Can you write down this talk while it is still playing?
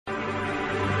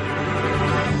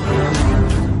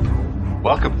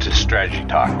Welcome to Strategy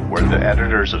Talk, where the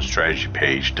editors of Strategy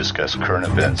Page discuss current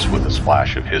events with a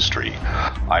splash of history.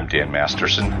 I'm Dan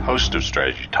Masterson, host of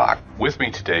Strategy Talk. With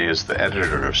me today is the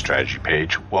editor of Strategy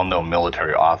Page, well-known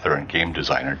military author and game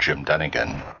designer Jim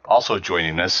Dunnigan. Also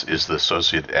joining us is the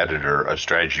associate editor of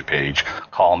Strategy Page,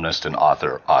 columnist and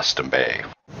author Austin Bay.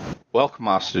 Welcome,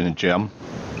 Austin and Jim.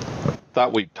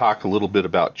 Thought we'd talk a little bit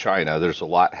about China. There's a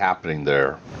lot happening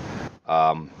there.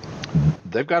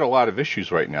 They've got a lot of issues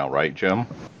right now, right, Jim?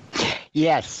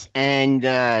 Yes, and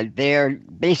they're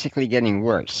basically getting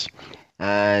worse.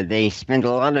 They spend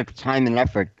a lot of time and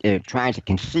effort trying to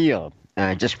conceal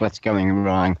just what's going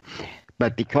wrong.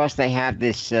 But because they have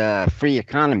this free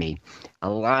economy, a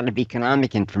lot of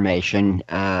economic information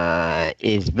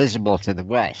is visible to the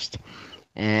West.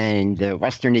 And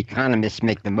Western economists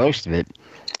make the most of it.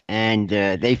 And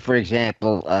they, for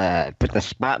example, put the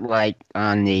spotlight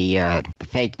on the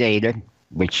fake data,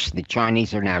 which the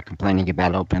Chinese are now complaining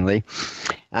about openly,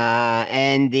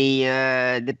 and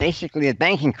the basically the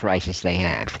banking crisis they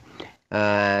have.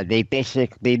 They've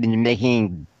basically been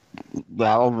making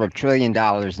over $1 trillion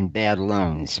in bad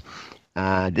loans.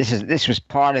 This was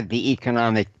part of the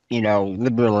economic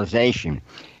liberalization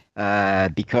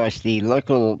because the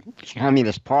local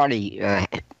Communist Party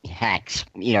hacks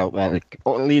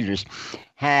leaders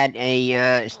had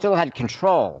still had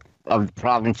control of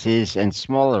provinces and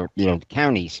smaller,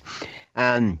 counties.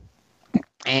 And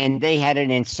they had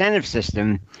an incentive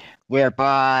system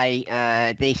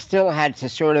whereby they still had to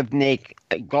sort of make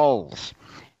goals,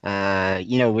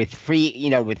 with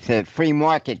free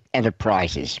market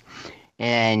enterprises.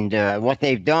 And what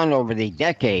they've done over the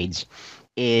decades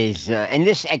is, and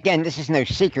this is no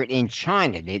secret in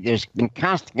China. There's been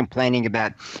constant complaining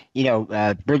about,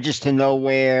 bridges to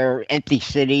nowhere, empty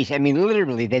cities. I mean,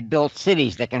 literally, they built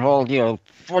cities that can hold,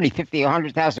 40, 50,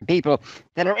 100,000 people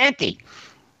that are empty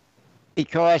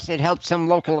because it helped some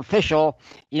local official,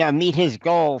 meet his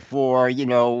goal for,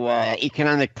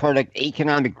 economic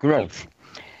growth.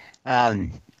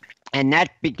 And that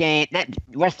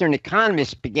Western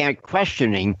economists began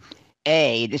questioning,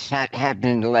 this happened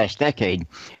in the last decade,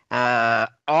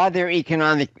 are their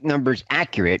economic numbers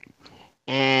accurate?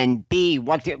 And B,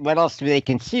 what else do they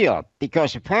conceal?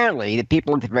 Because apparently the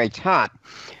people at the very top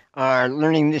are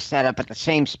learning this setup at the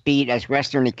same speed as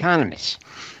Western economists.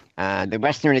 The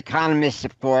Western economists,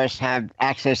 of course, have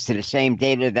access to the same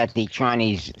data that the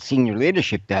Chinese senior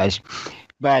leadership does,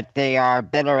 but they are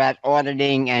better at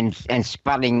auditing and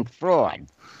spotting fraud.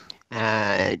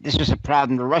 This was a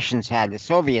problem the Russians had, the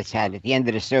Soviets had at the end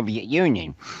of the Soviet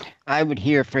Union. I would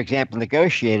hear, for example,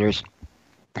 negotiators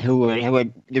there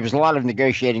was a lot of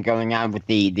negotiating going on with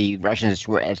the Russians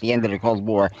were at the end of the Cold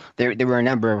War. There were a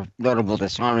number of notable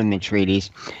disarmament treaties.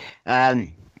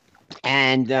 And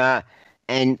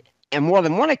more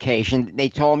than one occasion, they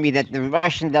told me that the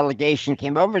Russian delegation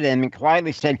came over to them and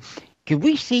quietly said, "Could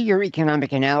we see your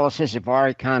economic analysis of our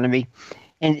economy?"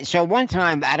 And so one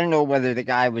time, I don't know whether the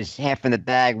guy was half in the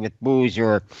bag with booze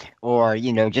or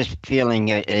just feeling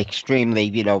extremely,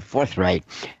 forthright.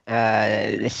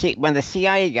 When the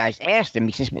CIA guys asked him,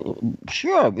 he says, "Well,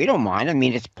 sure, we don't mind. I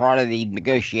mean, it's part of the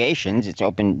negotiations. It's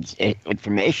open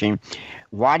information.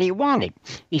 Why do you want it?"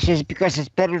 He says, "Because it's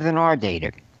better than our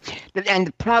data." And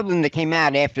the problem that came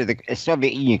out after the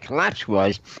Soviet Union collapse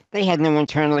was they had no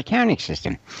internal accounting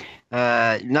system.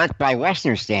 Not by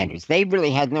Western standards. They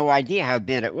really had no idea how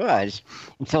bad it was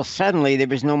until suddenly there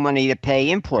was no money to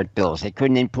pay import bills. They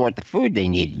couldn't import the food they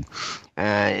needed.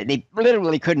 They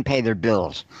literally couldn't pay their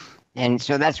bills. And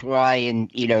so that's why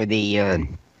the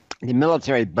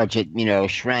military budget,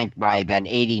 shrank by about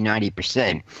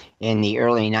 80-90% in the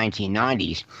early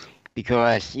 1990s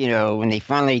because, when they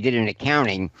finally did an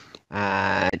accounting,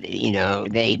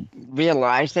 they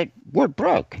realized that we're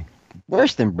broke.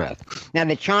 Worse than broke. Now,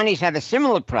 the Chinese have a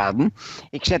similar problem,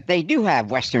 except they do have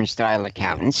Western-style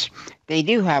accountants. They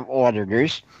do have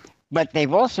auditors, but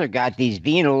they've also got these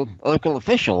venal local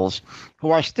officials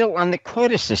who are still on the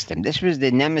quota system. This was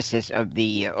the nemesis of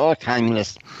the all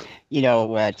communist,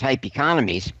 type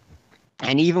economies.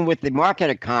 And even with the market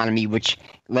economy, which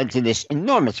led to this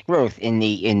enormous growth in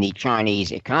the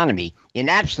Chinese economy, in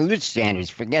absolute standards,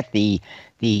 forget the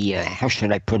how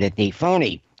should I put it, the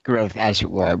phony growth, as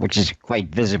it were, which is quite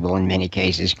visible in many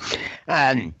cases.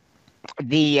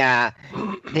 They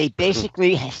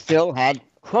basically still had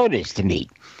quotas to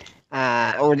meet,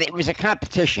 or it was a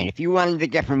competition. If you wanted to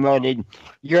get promoted,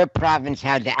 your province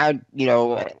had to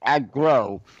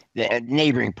outgrow the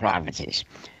neighboring provinces.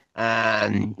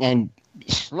 And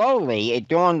slowly, it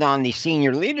dawned on the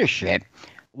senior leadership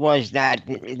was that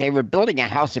they were building a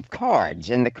house of cards,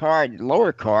 and the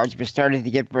lower cards were starting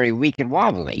to get very weak and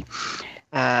wobbly.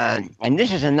 And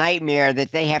this is a nightmare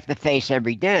that they have to face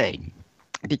every day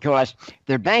because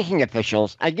their banking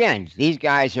officials, again, these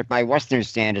guys are by Western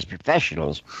standards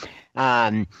professionals,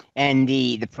 and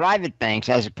the private banks,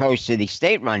 as opposed to the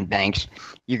state-run banks,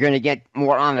 you're going to get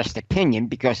more honest opinion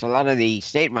because a lot of the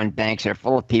state-run banks are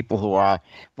full of people who are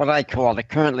what I call the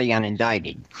currently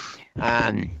unindicted.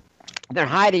 They're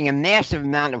hiding a massive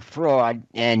amount of fraud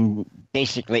and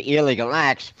basically illegal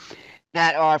acts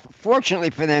that are, fortunately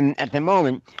for them at the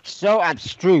moment, so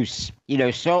abstruse,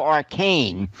 so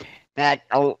arcane that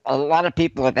a lot of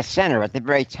people at the center, at the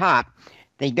very top,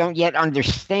 they don't yet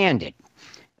understand it.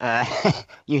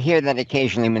 You hear that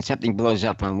occasionally when something blows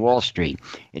up on Wall Street.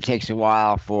 It takes a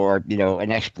while for,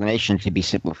 an explanation to be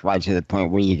simplified to the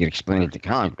point where you can explain it to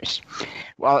Congress.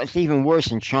 Well, it's even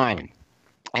worse in China.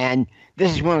 And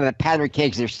this is one of the powder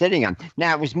kegs they're sitting on.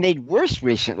 Now, it was made worse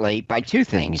recently by two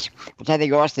things, which I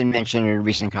think Austin mentioned in a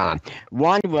recent column.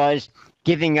 One was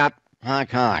giving up Hong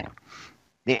Kong.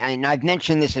 And I've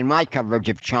mentioned this in my coverage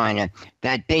of China,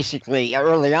 that basically,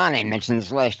 early on, I mentioned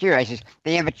this last year, I said,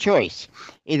 they have a choice.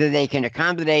 Either they can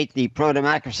accommodate the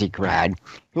pro-democracy crowd,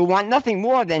 who want nothing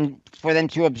more than for them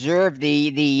to observe the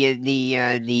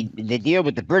deal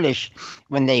with the British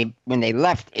when they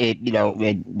left it, in,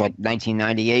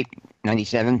 1998,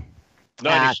 97?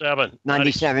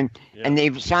 97. Yeah. And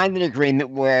they've signed an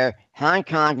agreement where Hong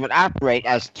Kong would operate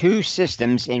as two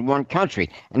systems in one country.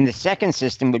 And the second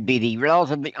system would be the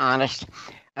relatively honest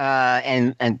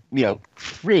and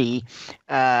free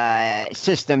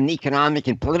system, economic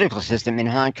and political system in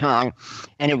Hong Kong.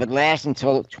 And it would last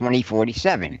until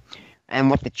 2047. And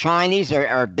what the Chinese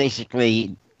are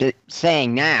basically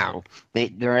saying now,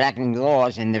 they're enacting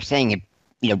laws and they're saying it,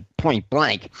 point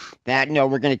blank, that no,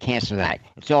 we're going to cancel that.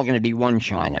 It's all going to be one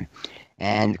China.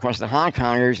 And of course, the Hong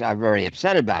Kongers are very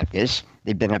upset about this.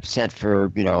 They've been upset for,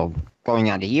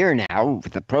 going on a year now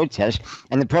with the protests,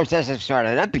 and the protests have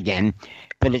started up again,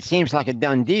 but it seems like a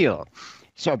done deal.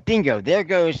 So bingo, there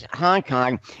goes Hong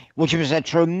Kong, which was a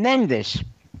tremendous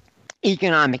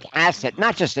economic asset,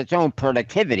 not just its own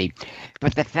productivity,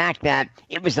 but the fact that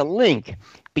it was a link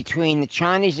between the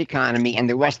Chinese economy and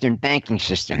the Western banking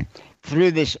system.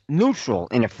 Through this neutral,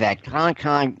 in effect, Hong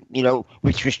Kong,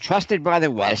 which was trusted by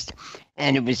the West,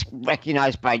 and it was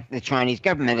recognized by the Chinese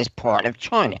government as part of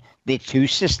China, the two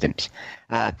systems.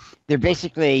 They're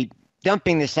basically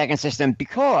dumping the second system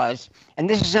because, and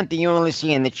this is something you only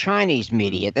see in the Chinese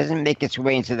media, it doesn't make its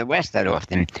way into the West that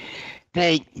often,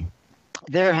 as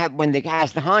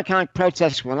the Hong Kong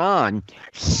protests went on,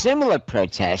 similar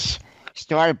protests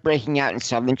started breaking out in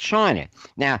southern China.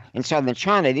 Now, in southern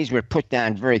China, these were put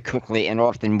down very quickly and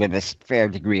often with a fair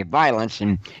degree of violence,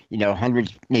 and,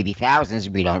 hundreds, maybe thousands,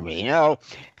 we don't really know.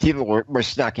 People were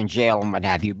stuck in jail and what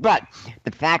have you. But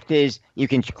the fact is, you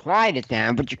can quiet it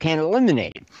down, but you can't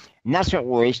eliminate it. And that's what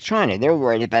worries China. They're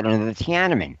worried about another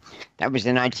Tiananmen. That was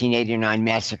the 1989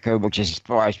 massacre, which, as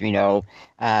far as we know,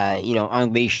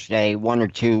 unleashed one or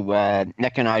two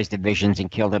mechanized divisions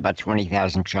and killed about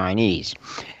 20,000 Chinese.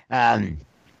 And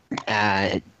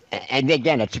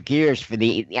again, it took years for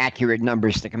the accurate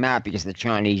numbers to come out because the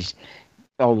Chinese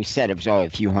always said it was only a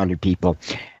few hundred people.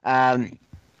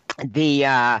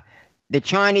 The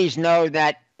Chinese know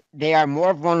that they are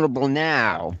more vulnerable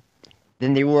now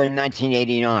than they were in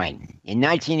 1989. In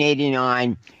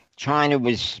 1989, China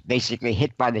was basically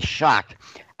hit by the shock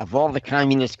of all the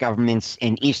communist governments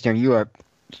in Eastern Europe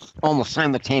almost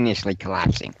simultaneously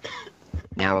collapsing.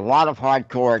 Now, a lot of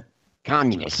hardcore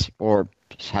communists, or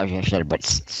how should I say it, but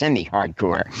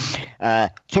semi-hardcore,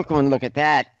 took one look at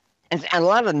that. And a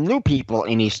lot of new people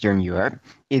in Eastern Europe,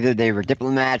 either they were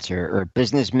diplomats or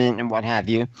businessmen and what have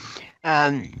you,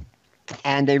 and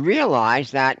they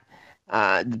realized that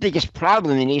the biggest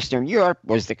problem in Eastern Europe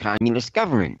was the communist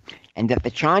government, and that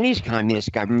the Chinese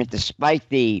communist government, despite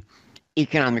the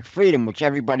economic freedom which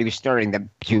everybody was starting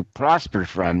to prosper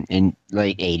from in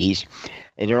late 80s,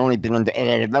 it had been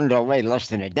underway less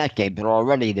than a decade, but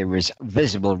already there was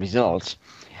visible results.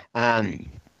 The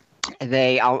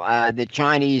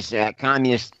Chinese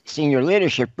communist senior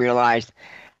leadership realized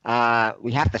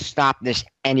we have to stop this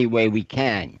any way we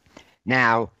can.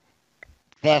 Now,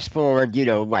 fast forward,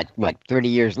 30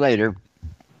 years later,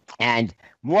 and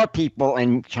more people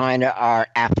in China are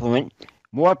affluent.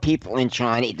 More people in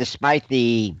China, despite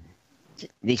the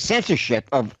censorship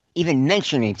of even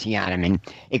mentioning Tiananmen.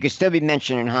 It could still be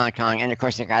mentioned in Hong Kong, and of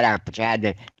course it got out, but you had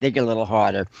to dig a little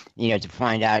harder, to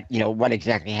find out, what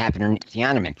exactly happened in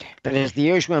Tiananmen. But as the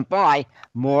years went by,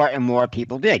 more and more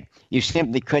people did. You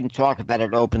simply couldn't talk about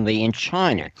it openly in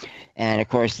China. And of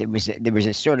course, there was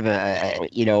a sort of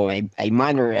a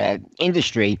minor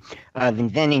industry of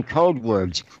inventing code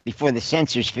words before the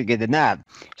censors figured them out,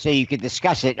 so you could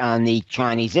discuss it on the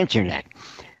Chinese internet.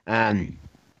 The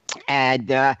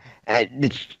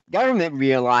government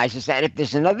realizes that if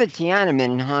there's another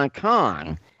Tiananmen in Hong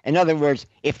Kong, in other words,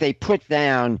 if they put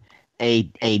down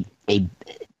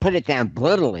put it down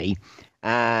brutally,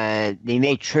 they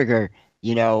may trigger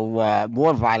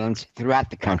more violence throughout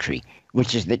the country,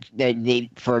 which is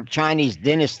for Chinese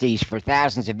dynasties for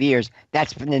thousands of years,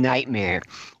 that's been the nightmare.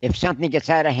 If something gets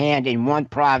out of hand in one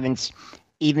province,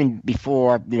 even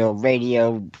before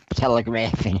radio,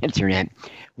 telegraph, and internet,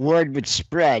 word would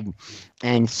spread,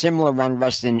 and similar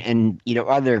unrest in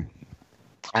other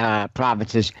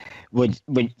provinces would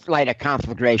light a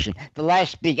conflagration. The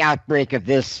last big outbreak of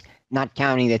this, not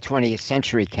counting the 20th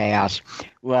century chaos,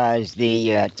 was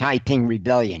the Taiping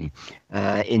Rebellion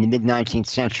in the mid-19th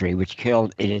century, which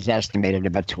killed, it is estimated,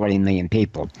 about 20 million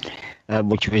people,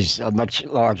 which was a much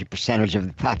larger percentage of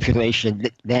the population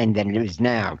then than it is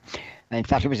now. In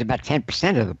fact, it was about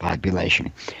 10% of the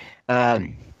population.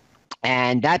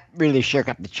 And that really shook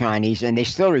up the Chinese, and they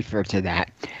still refer to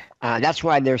that. That's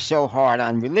why they're so hard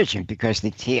on religion, because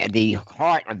the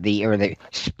heart of the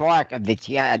spark of the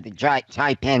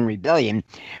Taiping Rebellion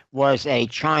was a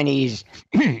Chinese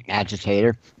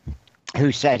agitator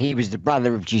who said he was the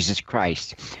brother of Jesus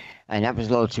Christ. And that was a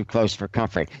little too close for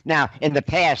comfort. Now, in the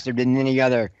past, there have been many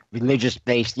other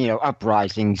religious-based,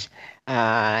 uprisings,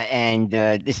 and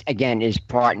this, again, is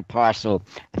part and parcel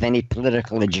of any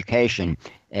political education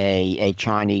a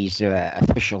Chinese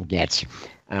official gets.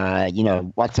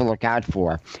 What to look out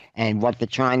for. And what the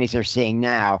Chinese are seeing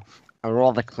now are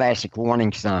all the classic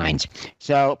warning signs.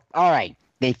 So, all right,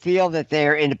 they feel that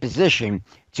they're in a position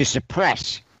to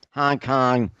suppress Hong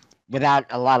Kong without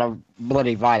a lot of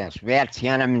bloody violence, without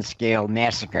Tiananmen-scale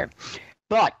massacre.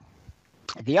 But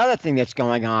the other thing that's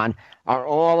going on are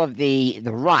all of the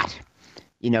rot.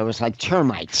 It's like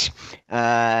termites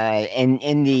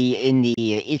in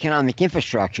the economic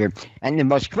infrastructure, and the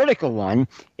most critical one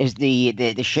is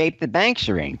the shape the banks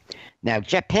are in. Now,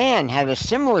 Japan had a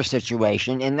similar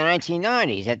situation in the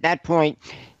 1990s. At that point,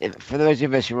 for those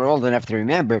of us who are old enough to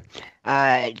remember,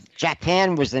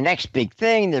 Japan was the next big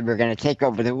thing. They were going to take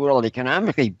over the world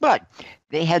economically, but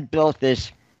they had built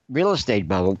this real estate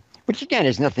bubble, which again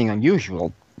is nothing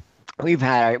unusual. We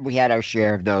had our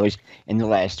share of those in the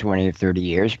last 20 or 30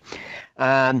 years.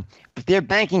 But their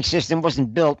banking system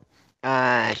wasn't built to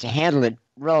handle it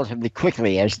relatively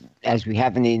quickly as we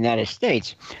have in the United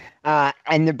States.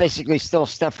 And they're basically still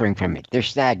suffering from it. They're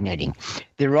stagnating.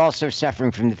 They're also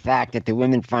suffering from the fact that the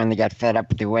women finally got fed up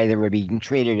with the way they were being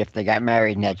treated if they got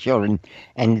married and had children.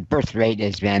 And the birth rate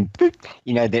has been,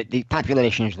 the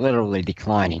population is literally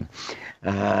declining.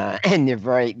 And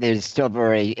they're still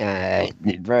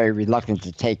very reluctant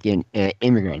to take in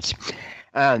immigrants.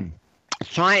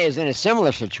 China is in a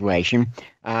similar situation,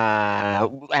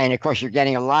 and of course, you're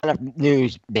getting a lot of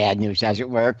news, bad news, as it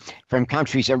were, from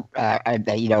countries,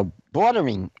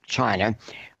 bordering China,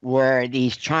 where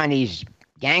these Chinese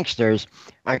gangsters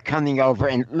are coming over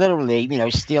and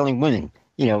literally, stealing women.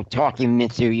 Talking them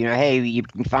into, hey, you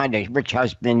can find a rich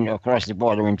husband across the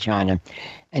border in China,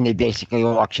 and they basically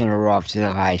auction her off to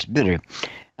the highest bidder.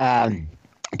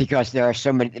 Because there are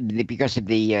so many, because of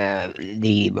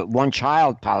the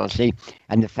one-child policy,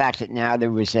 and the fact that now there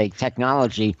was a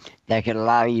technology that could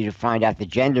allow you to find out the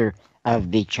gender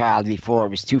of the child before it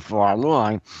was too far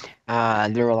along,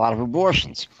 there were a lot of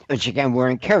abortions, which again were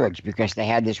encouraged because they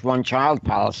had this one-child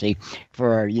policy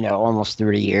for almost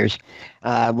 30 years,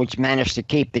 which managed to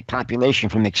keep the population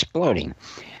from exploding.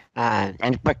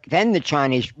 But then the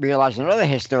Chinese realized another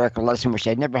historical lesson which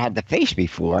they'd never had to face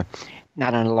before,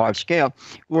 not on a large scale,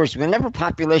 was whenever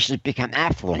populations become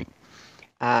affluent,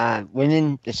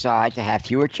 women decide to have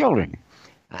fewer children.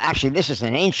 Actually, this is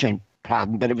an ancient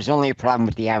problem, but it was only a problem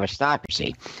with the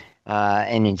aristocracy.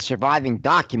 And in surviving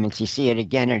documents, you see it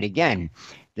again and again.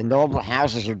 The noble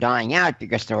houses are dying out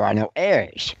because there are no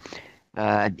heirs.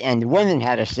 And the women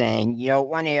had a saying,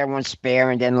 one heir, one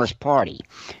spare, and endless party.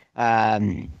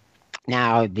 Now,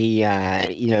 so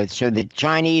the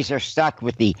Chinese are stuck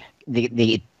with the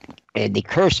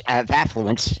curse of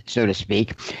affluence, so to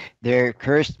speak. They're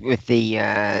cursed with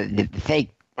the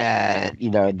fake,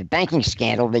 the banking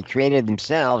scandal they created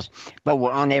themselves, but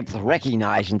were unable to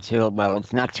recognize until, well,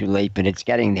 it's not too late, but it's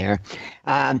getting there.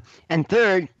 And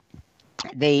third,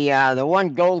 the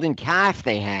one golden calf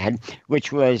they had,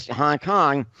 which was Hong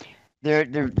Kong, they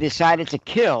decided to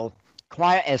kill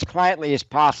as quietly as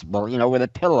possible, with a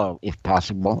pillow if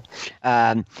possible,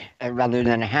 rather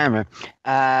than a hammer,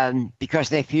 because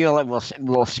they feel it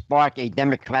will spark a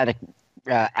democratic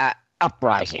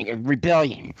uprising, a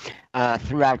rebellion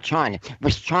throughout China,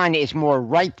 which China is more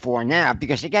ripe for now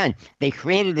because, again, they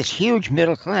created this huge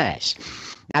middle class.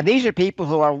 Now, these are people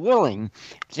who are willing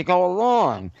to go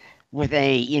along with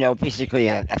basically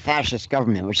a fascist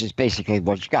government, which is basically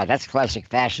what you got. That's classic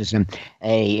fascism,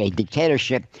 a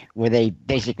dictatorship with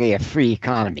basically a free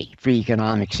economy, free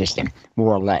economic system,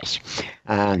 more or less.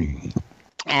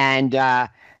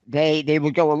 They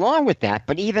would go along with that,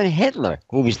 but even Hitler,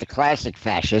 who was the classic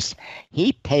fascist,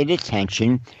 he paid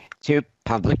attention to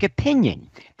public opinion.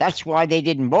 That's why they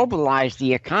didn't mobilize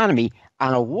the economy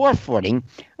on a war footing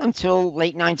until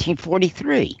late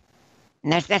 1943.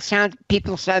 And that sounds,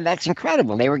 people said that's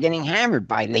incredible. They were getting hammered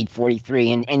by late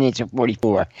 43 and into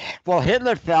 44. Well,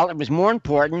 Hitler felt it was more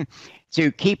important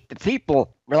to keep the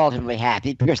people relatively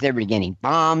happy because they were getting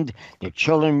bombed. Their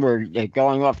children were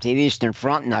going off to the Eastern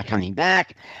Front and not coming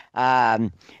back.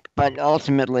 But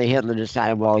ultimately, Hitler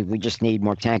decided, well, we just need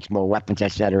more tanks, more weapons,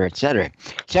 et cetera, et cetera.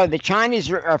 So the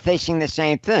Chinese are facing the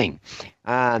same thing.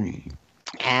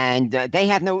 And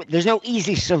there's no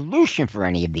easy solution for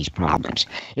any of these problems.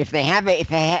 If they have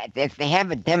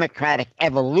a democratic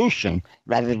evolution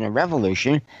rather than a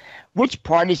revolution, which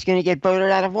party is going to get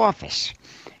voted out of office?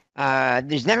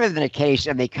 There's never been a case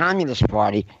of a communist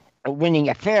party winning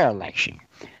a fair election,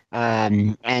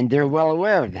 and they're well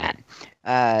aware of that.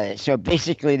 So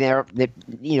basically, they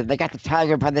got the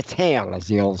tiger by the tail, as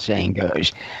the old saying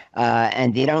goes,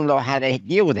 and they don't know how to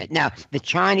deal with it. Now, the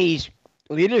Chinese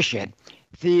leadership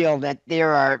feel that they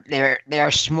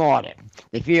are smarter.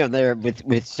 They feel they're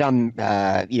with some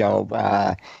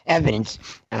evidence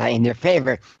in their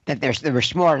favor that they were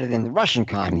smarter than the Russian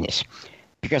communists,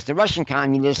 because the Russian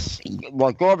communists,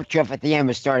 well, Gorbachev at the end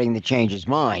was starting to change his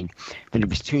mind, but it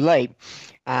was too late,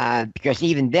 because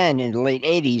even then in the late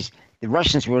 80s, the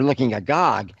Russians were looking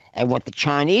agog at what the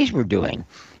Chinese were doing,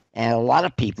 and a lot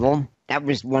of people. That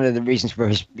was one of the reasons for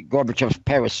Gorbachev's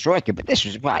perestroika. But this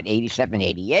was, 87,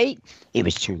 88? It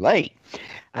was too late.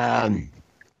 And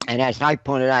as I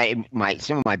pointed out in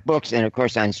some of my books, and of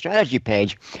course on Strategy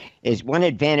Page, is one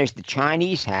advantage the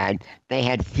Chinese had. They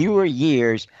had fewer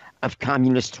years of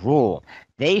communist rule.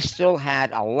 They still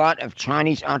had a lot of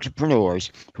Chinese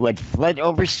entrepreneurs who had fled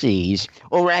overseas,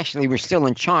 or actually were still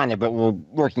in China, but were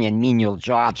working in menial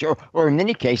jobs, or in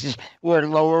many cases were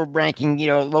lower-ranking,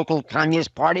 local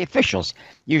Communist Party officials,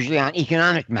 usually on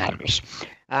economic matters.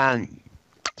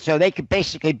 So they could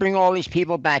basically bring all these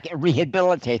people back and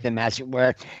rehabilitate them, as it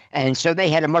were, and so they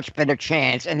had a much better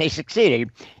chance, and they succeeded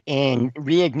in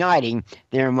reigniting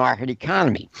their market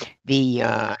economy. The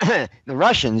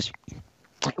Russians.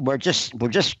 We're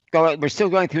still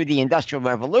going through the Industrial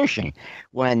Revolution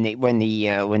when the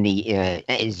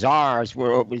Tsar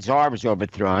was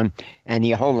overthrown and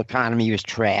the whole economy was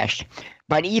trashed.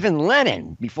 But even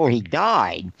Lenin, before he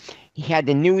died, he had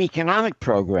the new economic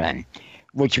program,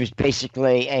 which was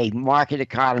basically a market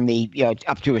economy,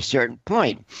 up to a certain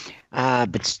point.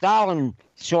 But Stalin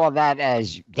saw that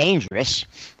as dangerous,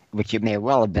 which it may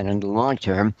well have been in the long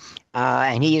term,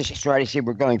 and he just started to say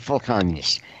we're going full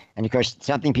communist. And of course,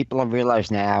 something people have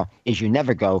realized now is you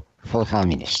never go full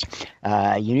communist.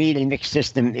 You need a mixed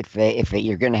system if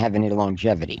you're going to have any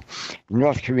longevity. The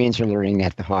North Koreans are learning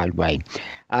that the hard way.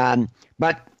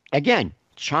 But again,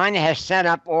 China has set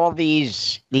up all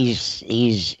these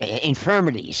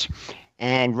infirmities,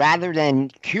 and rather than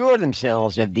cure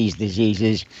themselves of these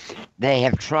diseases, they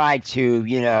have tried to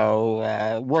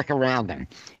work around them.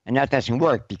 And that doesn't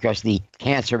work because the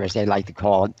cancer, as they like to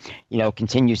call it,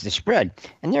 continues to spread.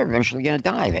 And they're eventually going to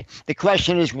die of it. The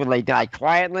question is, will they die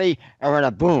quietly or in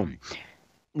a boom?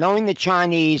 Knowing the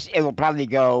Chinese, it will probably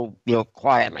go,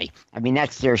 quietly. I mean,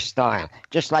 that's their style.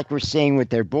 Just like we're seeing with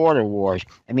their border wars.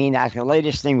 I mean, that's the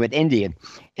latest thing with India.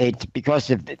 It's because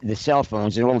of the cell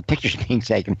phones and all the pictures being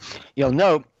taken. You'll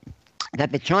note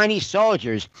that the Chinese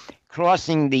soldiers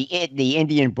crossing the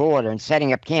Indian border and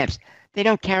setting up camps, they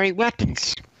don't carry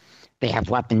weapons. They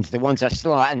have weapons. The ones that are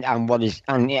still on what was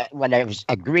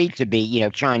agreed to be,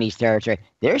 Chinese territory,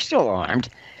 they're still armed.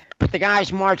 But the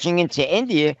guys marching into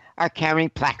India are carrying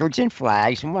placards and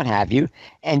flags and what have you.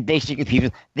 And basically,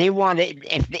 people, they want to,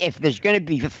 if there's going to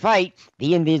be a fight,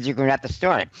 the Indians are going to have to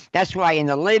start it. That's why in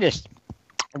the latest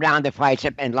round of fights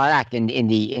up in Ladakh in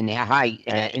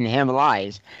the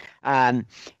Himalayas,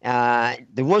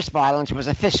 the worst violence was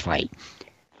a fist fight.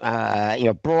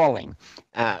 brawling,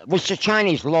 which the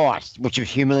Chinese lost, which was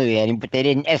humiliating, but they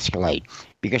didn't escalate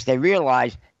because they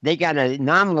realized they got to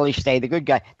nominally stay the good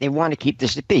guy. They want to keep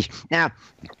this at peace. Now,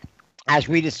 as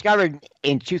we discovered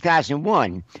in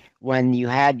 2001, when you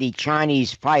had the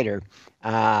Chinese fighter,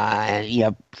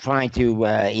 trying to,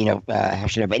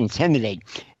 intimidate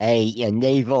a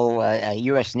naval,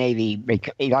 U.S. Navy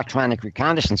electronic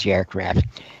reconnaissance aircraft,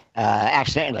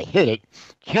 accidentally hit it,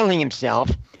 killing himself,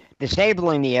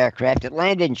 disabling the aircraft. It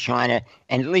landed in China,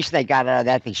 and at least they got out of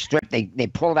that. They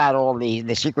pulled out all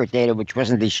the secret data, which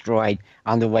wasn't destroyed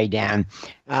on the way down.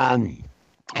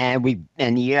 And the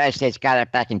United States got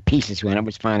it back in pieces when it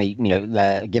was finally,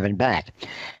 given back.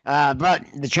 But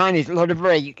the Chinese learned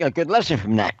a good lesson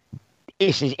from that.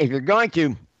 It says if you're going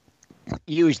to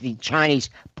use the Chinese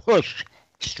push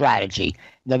strategy,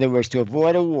 in other words, to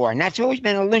avoid a war, and that's always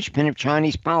been a linchpin of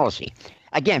Chinese policy.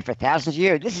 Again, for thousands of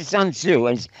years, this is Sun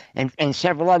Tzu and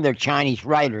several other Chinese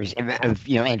writers of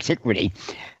antiquity.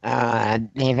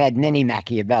 They've had many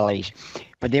Machiavellis,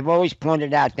 but they've always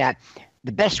pointed out that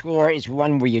the best war is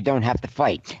one where you don't have to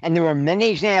fight. And there are many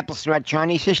examples throughout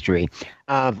Chinese history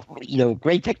of,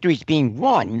 great victories being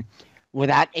won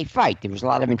without a fight. There was a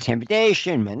lot of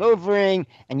intimidation, maneuvering,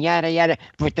 and yada, yada.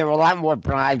 But there were a lot more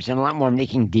bribes and a lot more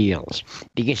making deals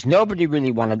because nobody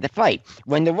really wanted to fight.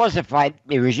 When there was a fight,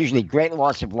 there was usually great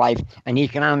loss of life and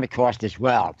economic cost as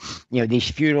well. These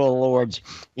feudal lords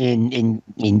in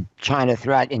China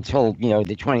throughout until,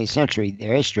 the 20th century,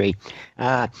 their history,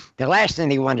 the last thing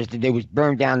they wanted to do was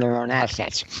burn down their own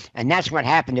assets. And that's what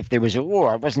happened if there was a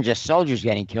war. It wasn't just soldiers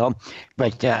getting killed,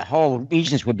 but whole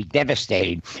regions would be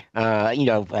devastated.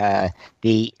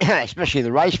 Especially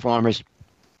the rice farmers,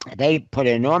 they put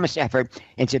an enormous effort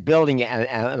into building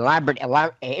an elaborate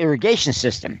irrigation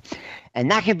system. And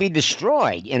that can be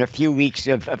destroyed in a few weeks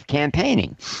of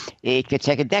campaigning. It could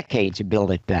take a decade to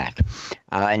build it back.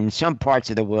 In some parts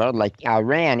of the world, like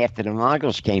Iran, after the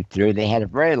Mongols came through, they had a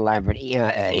very elaborate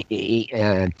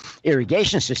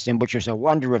irrigation system, which was a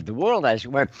wonder of the world, as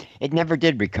it were. It never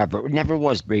did recover. It never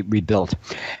was rebuilt.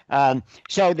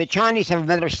 So the Chinese have a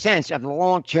better sense of the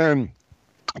long-term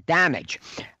damage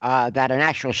that an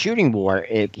actual shooting war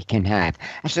can have.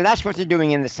 And so that's what they're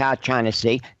doing in the South China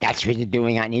Sea. That's what they're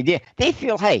doing out in India. They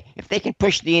feel, hey, if they can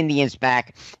push the Indians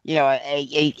back,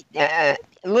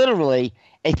 literally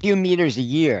a few meters a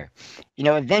year,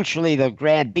 eventually they'll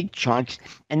grab big chunks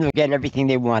and they'll get everything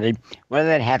they wanted, whether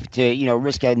they have to,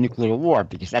 risk a nuclear war,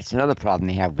 because that's another problem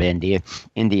they have with India.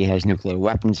 India has nuclear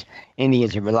weapons.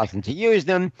 Indians are reluctant to use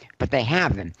them, but they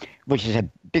have them, which is a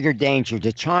bigger danger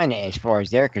to China as far as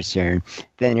they're concerned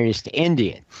than it is to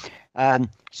India.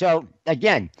 So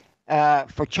again,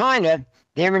 for China,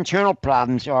 their internal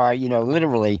problems are,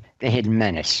 literally the hidden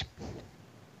menace.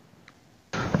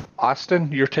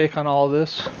 Austin, your take on all of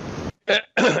this?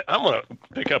 I'm going to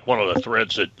pick up one of the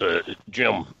threads that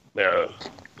Jim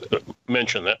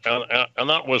mentioned, and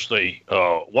that was the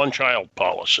one-child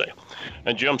policy.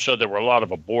 And Jim said there were a lot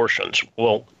of abortions.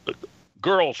 Well,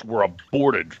 girls were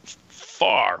aborted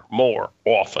far more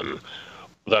often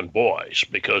than boys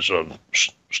because of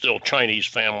still Chinese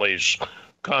families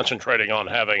concentrating on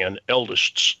having an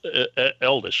eldest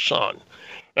son.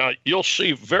 Now, you'll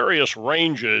see various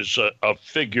ranges of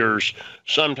figures,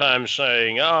 sometimes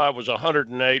saying, it was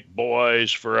 108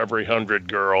 boys for every 100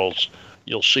 girls.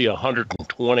 You'll see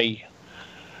 120.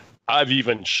 I've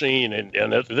even seen,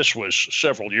 and this was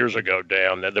several years ago,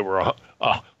 Dan, that there were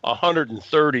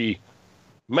 130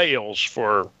 males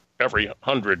for every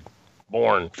 100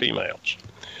 born females.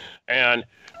 And,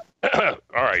 all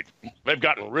right, they've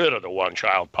gotten rid of the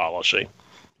one-child policy.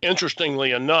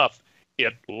 Interestingly enough,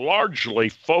 it largely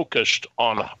focused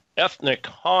on ethnic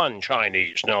Han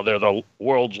Chinese. Now, they're the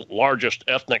world's largest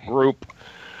ethnic group.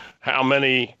 How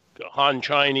many Han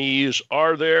Chinese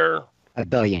are there? 1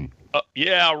 billion.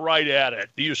 Yeah, right at it.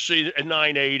 You see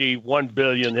 980, 1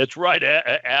 billion. It's right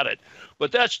at it.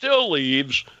 But that still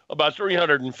leaves about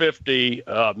 350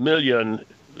 million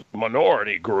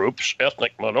minority groups,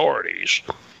 ethnic minorities,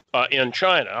 in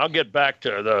China. I'll get back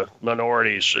to the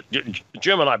minorities.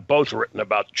 Jim and I both written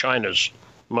about China's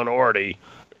minority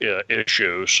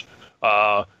issues,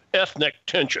 ethnic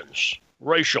tensions,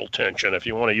 racial tension, if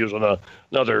you want to use another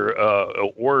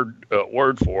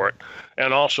word for it,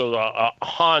 and also the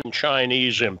Han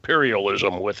Chinese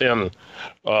imperialism within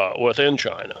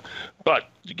China. But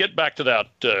to get back to that,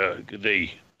 the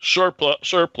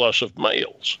surplus of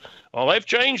males. Well, they've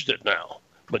changed it now.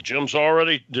 But Jim's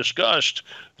already discussed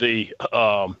the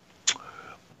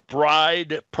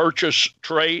bride purchase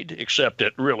trade, except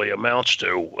it really amounts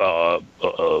to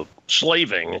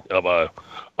slaving of a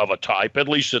type, at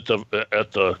least at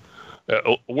the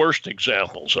worst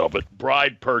examples of it: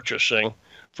 bride purchasing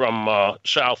from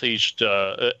Southeast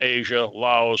Asia,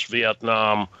 Laos,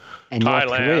 Vietnam, And Thailand,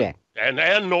 North Korea.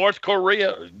 and North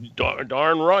Korea.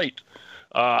 Darn right.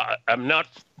 I'm not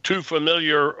too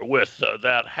familiar with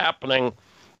that happening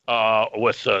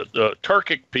with the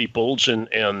Turkic peoples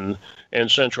in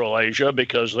Central Asia,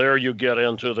 because there you get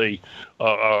into the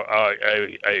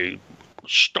a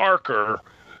starker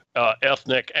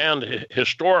ethnic and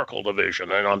historical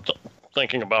division. And I'm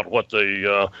thinking about what there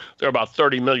are about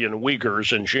 30 million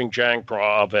Uyghurs in Xinjiang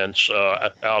province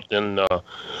out in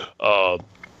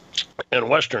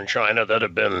Western China that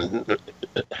have been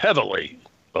heavily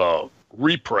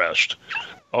repressed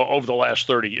over the last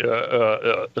 30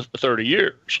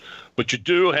 years. But you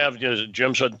do have, as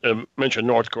Jim said, mentioned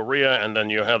North Korea, and then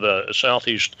you have the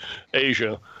Southeast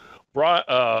Asia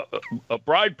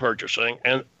bride purchasing,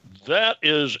 and that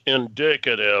is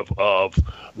indicative of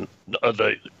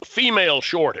the female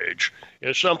shortage.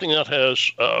 Is something that has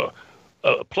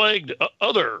plagued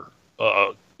other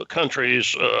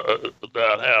countries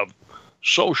that have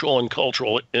social and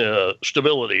cultural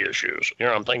stability issues.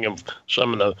 I'm thinking of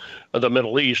some of the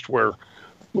Middle East, where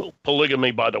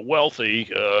polygamy by the wealthy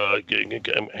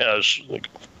has,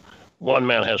 one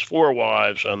man has 4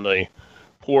 wives, and the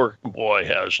poor boy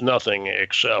has nothing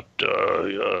except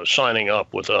signing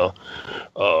up with an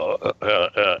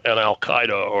Al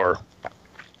Qaeda or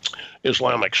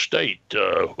Islamic State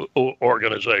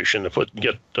organization to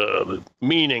get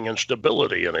meaning and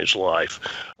stability in his life.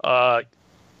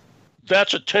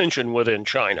 That's a tension within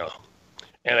China,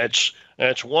 and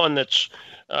it's one that's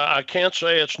I can't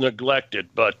say it's neglected,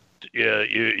 but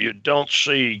you don't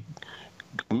see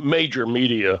major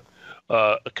media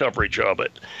coverage of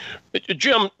it.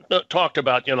 Jim talked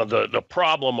about the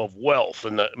problem of wealth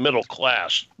and the middle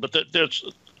class, but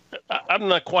I'm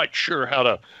not quite sure how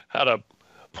to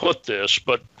put this,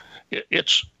 but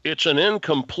it's an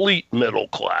incomplete middle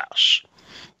class.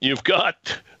 You've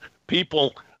got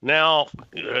people now,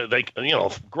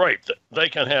 great. They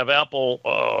can have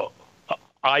Apple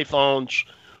iPhones.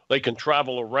 They can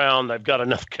travel around. They've got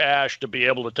enough cash to be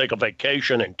able to take a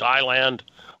vacation in Thailand,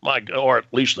 or at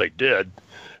least they did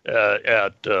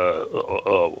at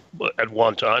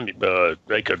one time.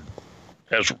 They could,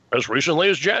 as recently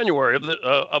as January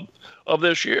of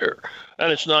this year.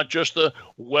 And it's not just the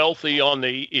wealthy on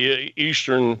the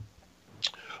eastern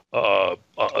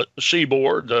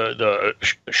seaboard, the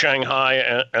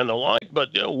Shanghai and the like,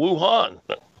 but Wuhan,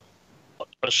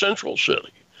 a central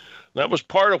city. That was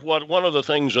part of one of the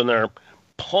things in their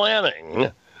planning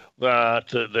that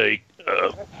the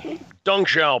Deng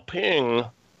Xiaoping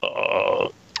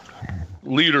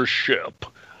leadership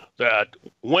that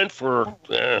went for.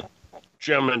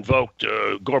 Jim invoked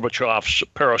Gorbachev's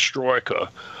perestroika,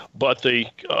 but the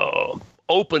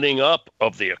opening up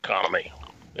of the economy,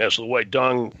 as the way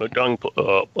Deng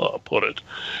put it,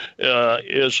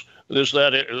 is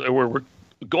that we're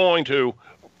going to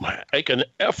make an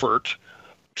effort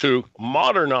to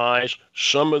modernize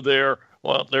some of their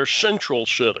central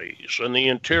cities in the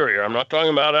interior. I'm not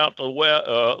talking about out the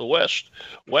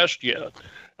west yet,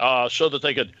 so that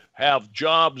they could have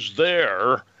jobs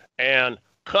there and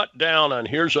cut down. And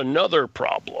here's another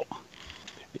problem.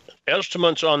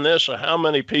 Estimates on this of how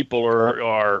many people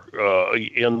are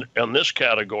in this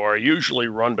category usually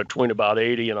run between about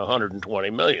 80 and 120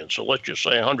 million. So let's just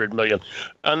say 100 million.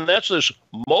 And that's this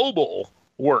mobile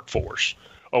workforce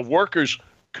of workers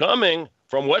coming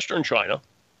from Western China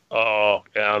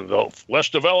and the less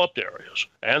developed areas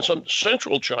and some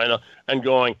central China, and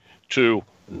going to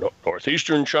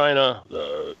northeastern China,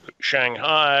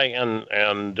 Shanghai and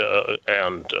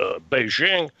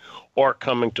Beijing, or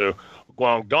coming to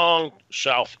Guangdong,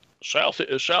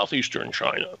 southeastern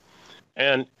China.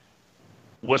 And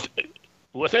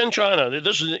within China,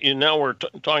 this is now we're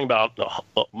talking about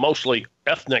mostly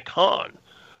ethnic Han,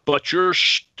 but you're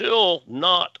still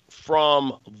not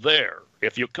from there.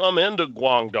 If you come into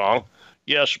Guangdong,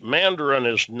 yes, Mandarin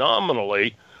is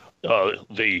nominally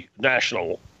the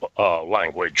national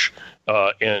language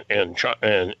in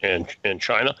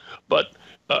China, but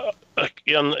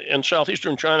in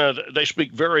southeastern China they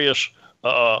speak various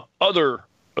other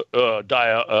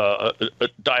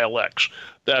dialects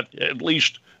that at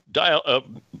least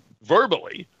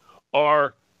verbally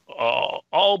are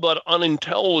all but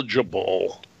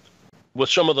unintelligible with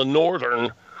some of the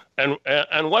northern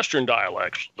and western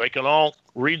dialects. They can all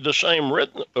read the same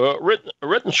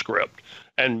written script,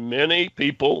 and many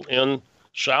people in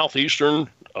southeastern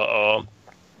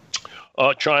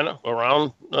China,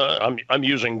 around I'm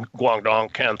using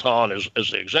Guangdong Canton as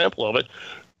the example of it,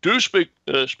 do speak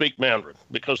Mandarin,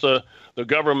 because the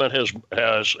government has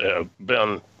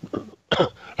been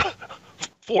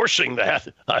forcing that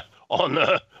on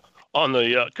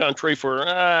the country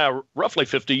for roughly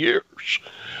 50 years.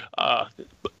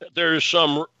 There's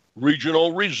some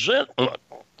regional resentment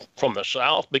from the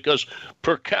South because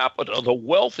per capita, the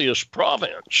wealthiest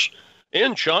province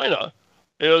in China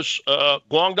is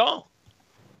Guangdong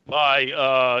by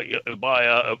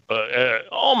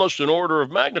almost an order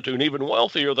of magnitude, even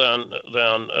wealthier than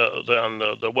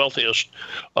the wealthiest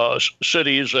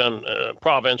cities and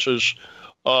provinces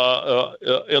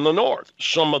in the north.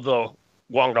 Some of the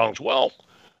Guangdong's wealth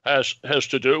has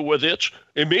to do with its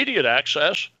immediate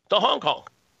access to Hong Kong,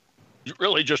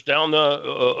 really just down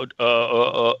the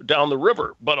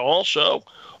river, but also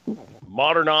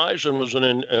modernized and was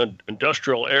an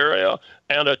industrial area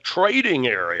and a trading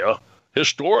area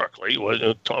historically. One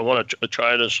of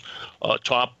China's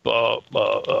top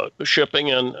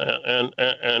shipping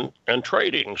and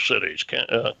trading cities,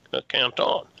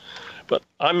 Canton. But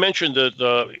I mentioned that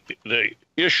the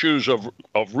issues of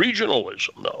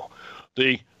regionalism, though.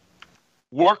 The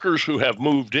workers who have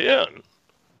moved in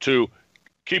to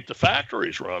keep the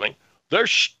factories running, they're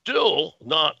still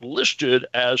not listed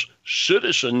as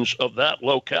citizens of that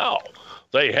locale.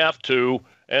 They have to,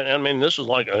 and I mean, this is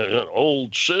like an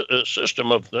old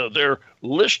system of they're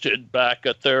listed back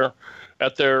at their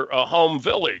home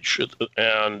village,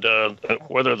 and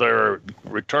whether they're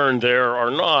returned there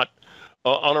or not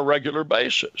on a regular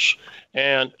basis.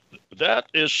 And that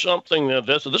is something that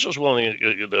this is one of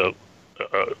the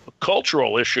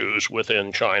cultural issues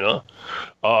within China.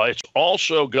 It's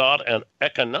also got an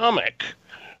economic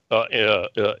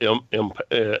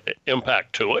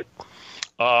impact to it.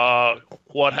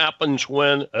 What happens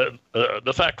when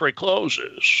the factory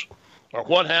closes? Or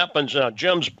what happens now?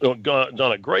 Jim's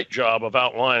done a great job of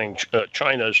outlining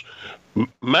China's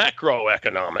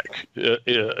macroeconomic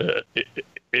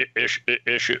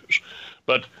issues.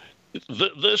 But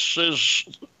this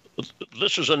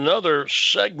is another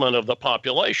segment of the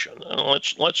population.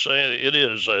 Let's say it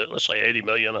is let's say 80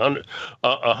 million,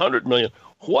 100 million.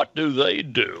 What do they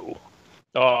do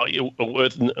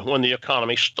when the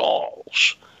economy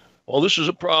stalls? Well, this is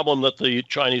a problem that the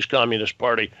Chinese Communist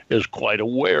Party is quite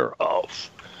aware of,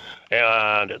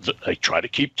 and they try to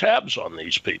keep tabs on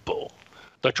these people.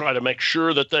 They try to make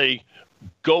sure that they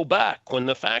go back when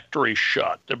the factories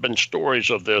shut. There have been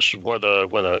stories of this where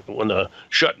when the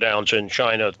shutdowns in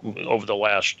China over the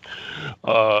last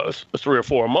 3 or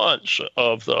 4 months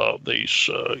of these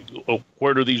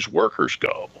where do these workers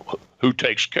go? Who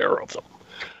takes care of them?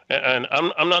 And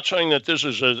I'm not saying that this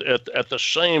is at the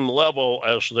same level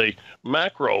as the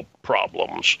macro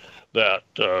problems that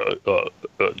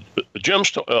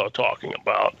Jim's talking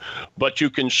about, but you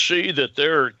can see that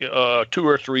they're 2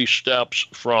 or 3 steps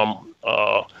from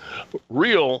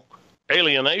real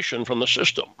alienation from the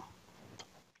system.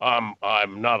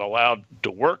 I'm not allowed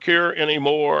to work here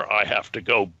anymore. I have to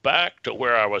go back to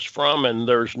where I was from, and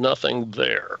there's nothing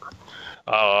there.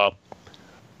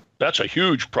 That's a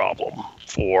huge problem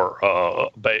for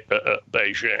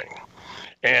Beijing.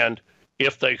 And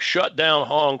if they shut down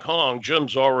Hong Kong,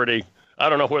 Jim's already, I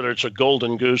don't know whether it's a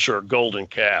golden goose or a golden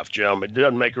calf, Jim. It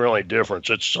doesn't make really any difference.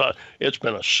 It's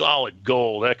been a solid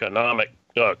gold economic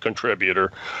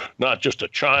contributor, not just to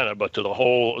China, but to the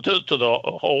whole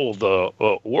of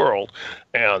the world.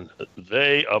 And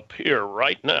they appear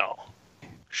right now,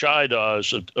 Xi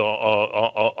does,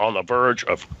 on the verge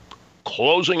of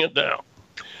closing it down.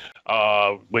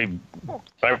 I've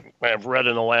read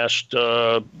in the last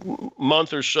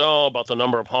month or so about the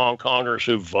number of Hong Kongers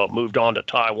who've moved on to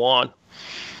Taiwan.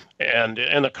 And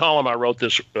in the column I wrote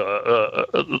this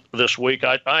week,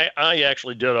 I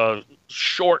actually did a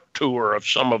short tour of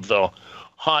some of the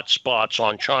hot spots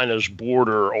on China's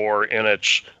border or in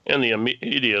the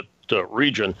immediate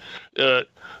region.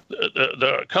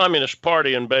 The Communist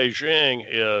Party in Beijing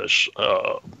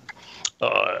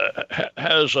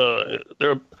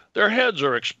their heads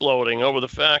are exploding over the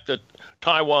fact that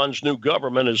Taiwan's new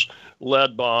government is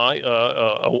led by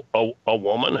a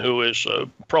woman who is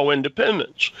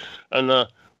pro-independence. And the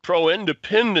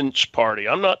pro-independence party,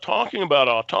 I'm not talking about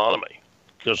autonomy,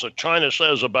 because China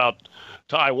says about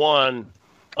Taiwan,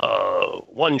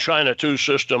 one China, two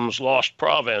systems, lost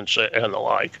province, and the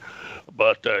like.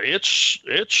 But it's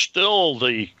still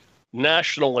the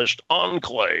nationalist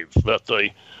enclave that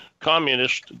the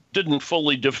communists didn't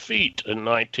fully defeat in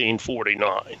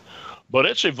 1949, but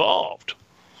it's evolved.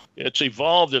 It's a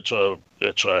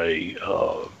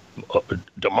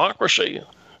democracy.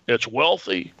 It's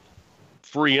wealthy,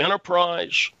 free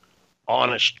enterprise,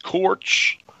 honest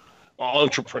courts,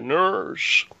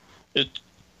 entrepreneurs.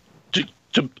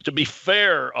 to be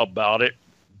fair about it,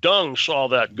 Deng saw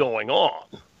that going on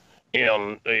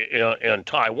in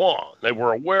Taiwan. They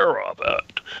were aware of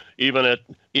it, even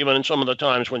in some of the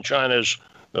times when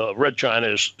Red China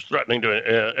is threatening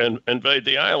to invade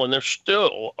the island. There's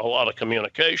still a lot of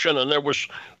communication, and there was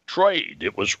trade.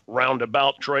 It was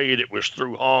roundabout trade. It was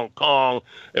through Hong Kong.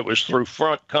 It was through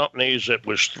front companies. It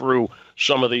was through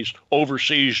some of these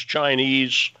overseas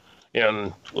Chinese,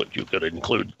 and what you could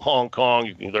include Hong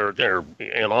Kong. They're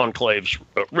in enclaves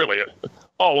really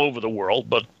all over the world,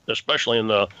 but especially in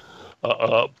the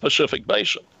Pacific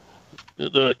Basin.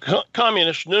 The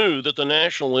communists knew that the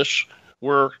nationalists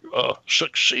were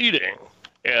succeeding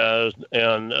and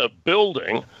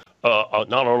building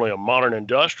not only a modern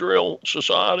industrial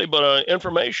society, but an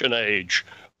information age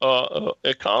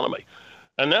economy.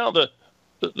 And now the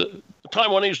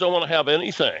Taiwanese don't want to have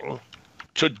anything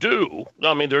to do.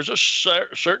 I mean, there's a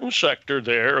certain sector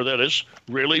there that is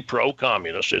really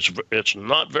pro-communist. It's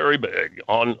not very big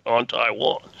on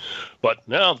Taiwan. But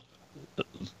now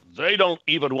they don't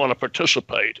even want to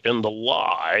participate in the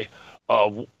lie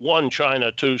of one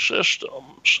China, two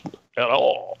systems at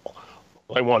all.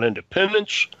 They want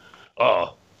independence.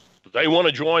 They want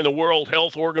to join the World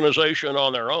Health Organization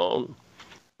on their own.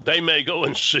 They may go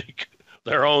and seek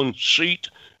their own seat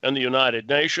in the United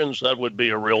Nations. That would be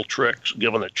a real trick,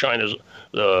 given that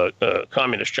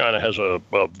Communist China has a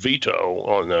veto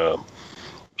on the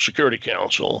Security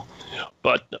Council.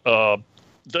 But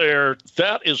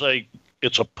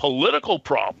it's a political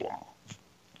problem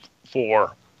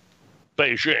for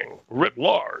Beijing writ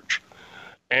large,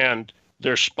 and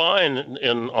their spine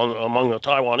among the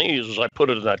Taiwanese, as I put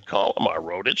it in that column I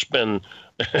wrote, it's been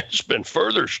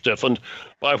further stiffened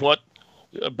by what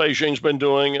Beijing's been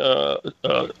doing to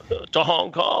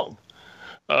Hong Kong.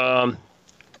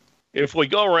 If we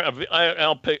go around,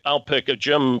 I'll pick.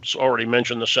 Jim's already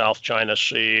mentioned the South China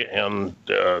Sea, and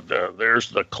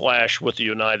there's the clash with the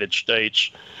United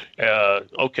States.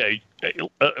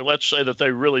 Let's say that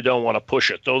they really don't want to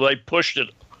push it, though they pushed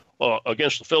it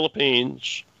against the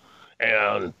Philippines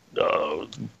and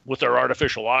with their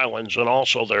artificial islands and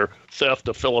also their theft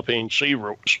of Philippine sea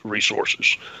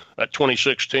resources. That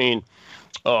 2016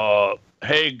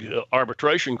 Hague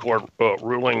Arbitration Court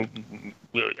ruling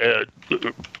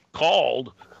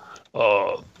called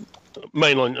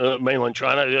mainland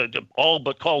China, all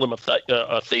but called him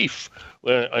a thief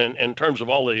in terms of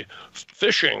all the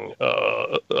fishing,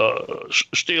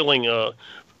 stealing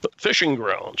fishing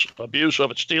grounds, abuse of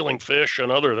it, stealing fish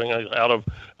and other things out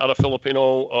of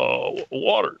Filipino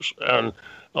waters, and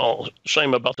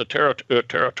same about the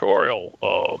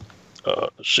territorial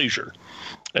seizure,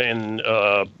 and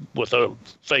with the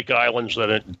fake islands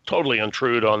that totally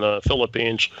intrude on the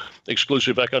Philippines'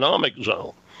 exclusive economic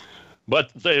zone. But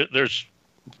it's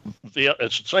the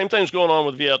same thing's going on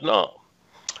with Vietnam.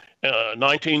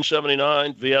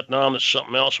 1979, Vietnam is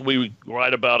something else we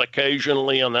write about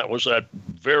occasionally, and that was that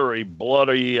very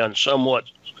bloody and somewhat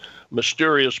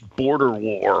mysterious border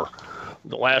war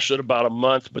that lasted about a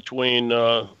month between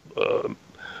the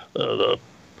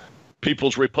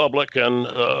People's Republic and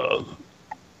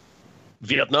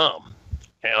Vietnam.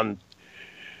 And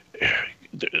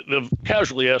the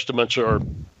casualty estimates are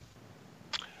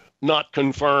not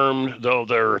confirmed, though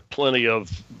there's plenty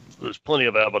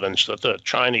of evidence that the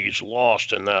Chinese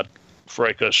lost in that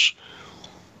fracas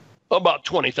about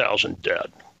 20,000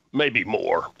 dead, maybe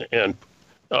more. And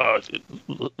the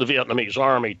Vietnamese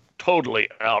army totally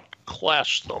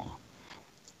outclassed them.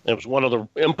 It was one of the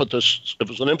impetus. It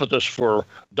was an impetus for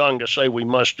Deng to say we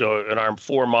must, in our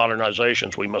four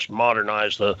modernizations, we must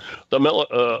modernize the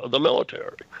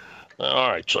military. All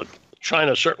right, so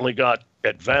China certainly got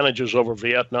advantages over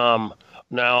Vietnam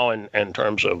now in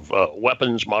terms of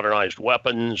weapons, modernized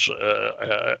weapons,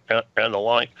 and the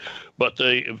like. But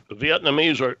the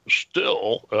Vietnamese are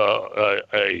still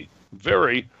a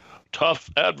very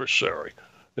tough adversary.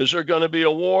 Is there going to be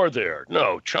a war there?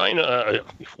 No. China,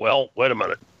 well, wait a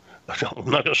minute. I'm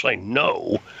not going to say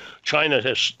no. China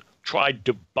has tried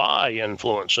to buy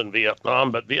influence in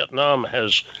Vietnam, but Vietnam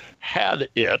has had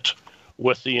it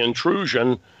with the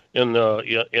intrusion in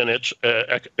its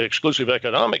exclusive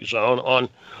economic zone on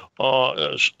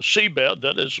seabed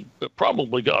that has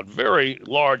probably got very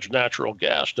large natural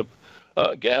gas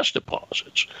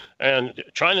deposits. And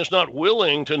China's not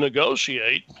willing to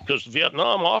negotiate because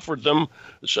Vietnam offered them,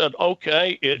 said,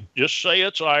 okay, just say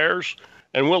it's ours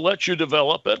and we'll let you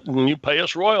develop it and you pay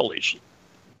us royalties.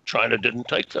 China didn't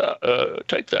take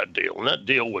that deal, and that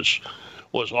deal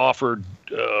was offered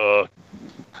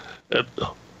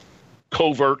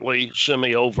covertly,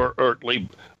 semi-overtly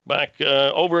back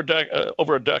over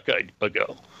a decade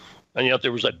ago. And yet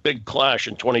there was that big clash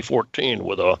in 2014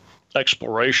 with a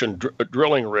exploration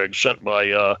drilling rig sent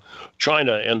by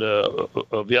China into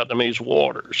Vietnamese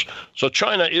waters. So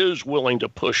China is willing to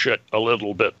push it a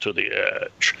little bit to the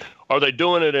edge. Are they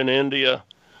doing it in India?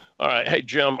 All right. Hey,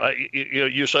 Jim,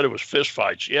 you said it was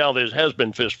fistfights. Yeah, there has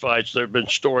been fistfights. There have been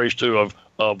stories, too,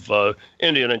 of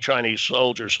Indian and Chinese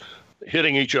soldiers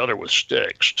hitting each other with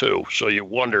sticks, too. So you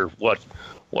wonder what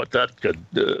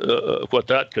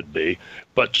that could be.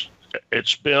 But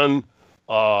it's been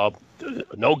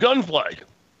no gunplay.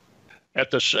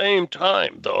 At the same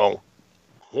time, though,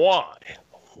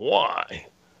 why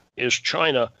is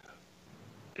China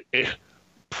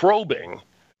probing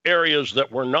areas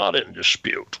that were not in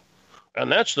dispute? And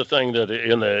that's the thing that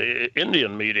in the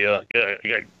Indian media,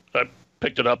 I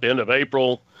picked it up end of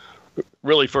April,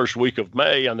 really first week of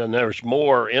May, and then there's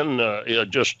more in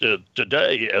just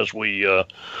today as we're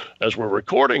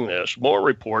recording this, more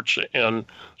reports in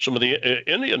some of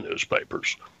the Indian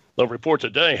newspapers. The report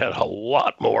today had a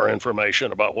lot more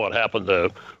information about what happened the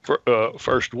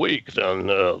first week than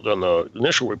the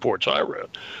initial reports I read.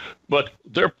 But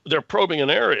they're probing an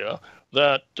area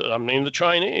that, the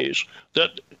Chinese,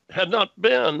 that had not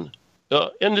been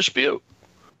in dispute.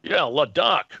 Yeah,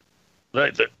 Ladakh,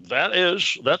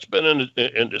 that's been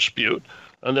in dispute.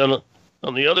 And then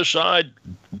on the other side,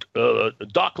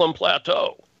 Doklam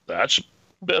Plateau, that's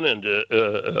been in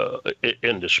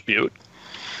dispute.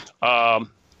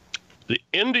 The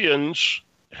Indians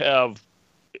have,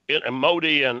 and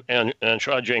Modi and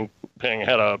Xi Jinping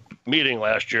had a meeting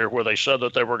last year where they said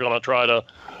that they were going to try to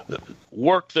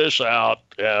work this out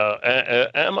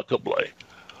amicably.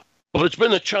 But it's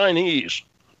been the Chinese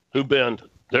who've been,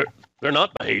 they're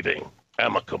not behaving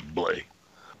amicably.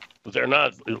 They're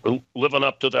not living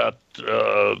up to that,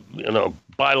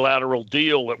 bilateral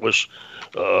deal that was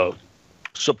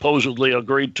supposedly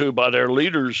agreed to by their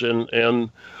leaders in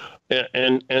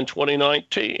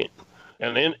 2019.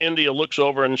 And then India looks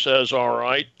over and says, all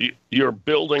right, you're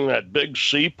building that big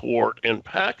seaport in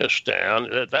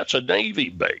Pakistan. That's a Navy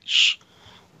base.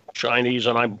 Chinese,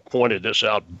 and I pointed this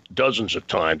out dozens of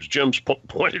times. Jim's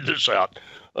pointed this out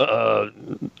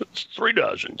 3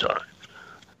 dozen times.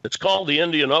 It's called the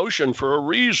Indian Ocean for a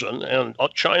reason, and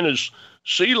China's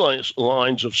sea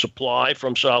lines of supply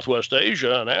from Southwest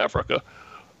Asia and Africa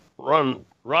run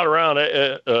right around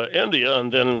India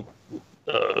and then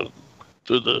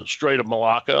through the Strait of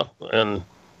Malacca and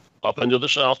up into the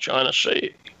South China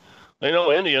Sea. They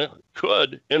know India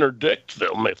could interdict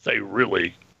them if they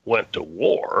really went to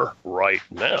war right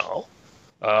now.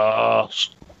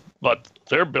 But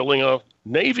they're building a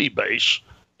Navy base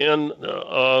in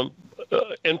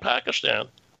Pakistan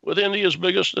with India's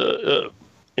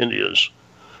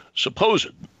supposed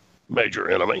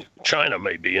major enemy. China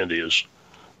may be India's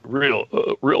real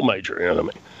major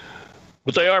enemy.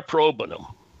 But they are probing them.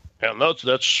 And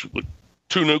that's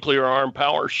 2 nuclear-armed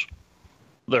powers.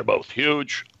 They're both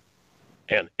huge.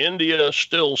 And India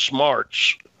still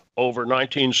smarts over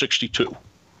 1962.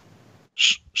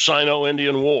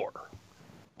 Sino-Indian War.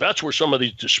 That's where some of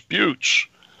these disputes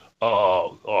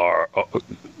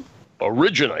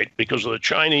originate because of the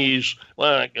Chinese.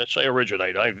 Well, I say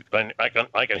originate. I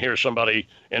can hear somebody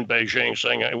in Beijing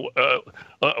saying,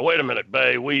 "Wait a minute,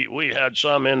 Bay. We had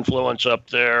some influence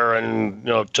up there, and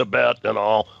Tibet and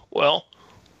all." Well,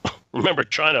 remember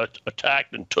China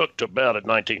attacked and took Tibet in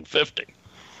 1950,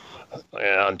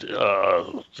 and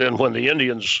then when the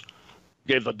Indians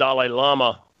gave the Dalai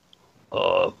Lama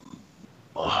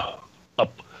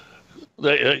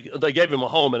They gave him a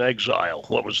home in exile.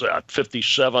 What was that,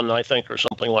 57, I think, or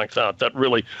something like that. That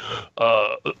really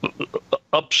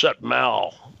upset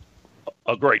Mao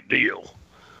a great deal.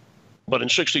 But in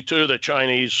 62, the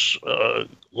Chinese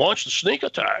launched a sneak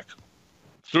attack,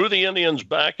 threw the Indians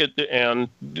back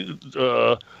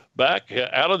back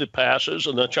out of the passes,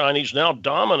 and the Chinese now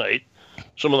dominate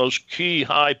some of those key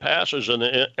high passes in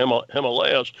the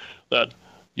Himalayas that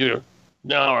you're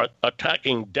now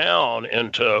attacking down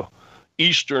into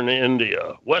eastern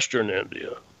India, western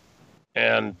India.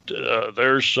 And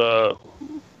that's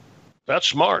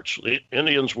smart. The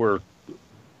Indians were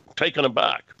taken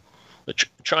aback. The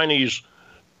Chinese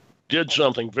did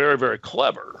something very, very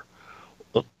clever.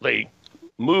 They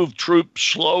moved troops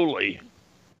slowly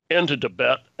into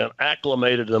Tibet and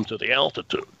acclimated them to the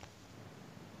altitude.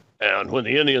 And when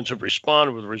the Indians have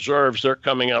responded with reserves, they're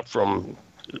coming up from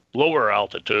lower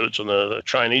altitudes, and the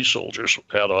Chinese soldiers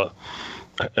had a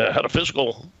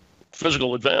physical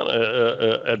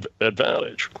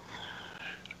advantage.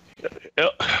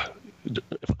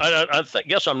 I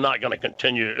guess I'm not going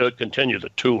to continue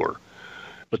the tour,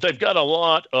 but they've got a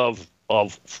lot of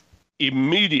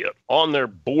immediate on their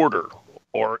border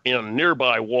or in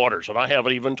nearby waters, and I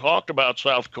haven't even talked about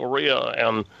South Korea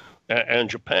and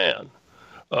Japan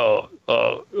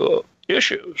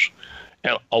issues,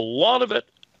 and a lot of it,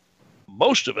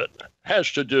 most of it,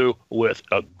 has to do with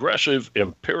aggressive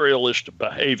imperialist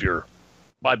behavior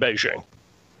by Beijing.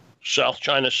 South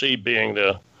China Sea being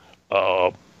the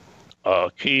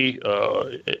key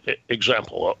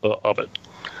example of it.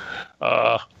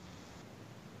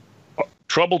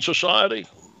 Troubled society?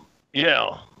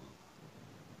 Yeah.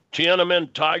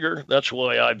 Tiananmen Tiger, that's the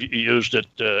way I've used it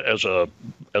as a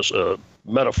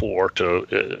metaphor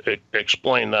to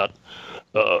explain that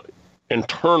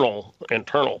internal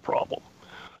problem.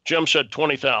 Jim said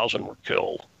 20,000 were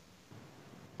killed.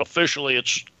 Officially,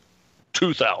 it's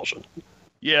 2,000.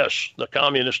 Yes, the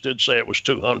communists did say it was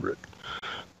 200.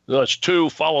 That's 2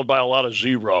 followed by a lot of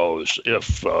zeros.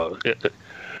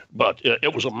 But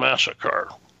it was a massacre,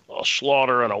 a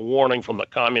slaughter, and a warning from the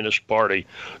Communist Party.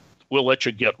 We'll let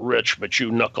you get rich, but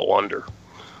you knuckle under.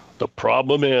 The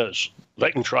problem is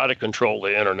they can try to control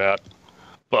the internet,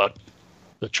 but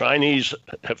the Chinese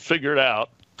have figured out,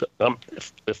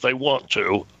 if they want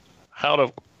to, how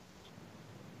to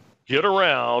get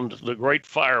around the Great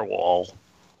Firewall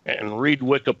and read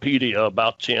Wikipedia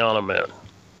about Tiananmen.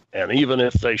 And even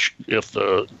if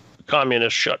the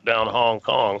communists shut down Hong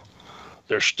Kong,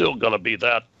 there's still going to be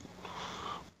that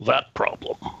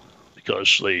problem,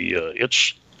 because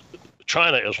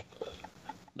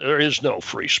there is no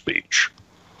free speech.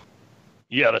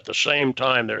 Yet at the same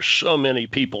time, there's so many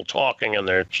people talking, and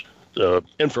the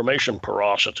information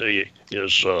porosity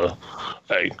is a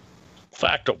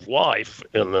fact of life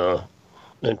in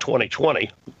 2020.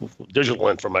 Digital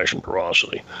information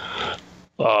porosity.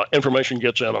 Information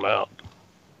gets in and out.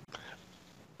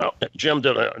 Jim,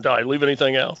 did I leave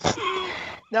anything out?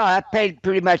 No, that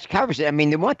pretty much covers it. I mean,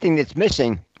 the one thing that's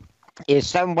missing is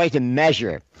some way to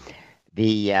measure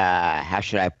the how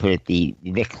should I put it, the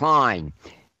decline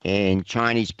in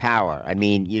Chinese power. I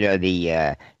mean,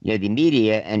 the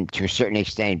media, and to a certain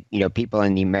extent, people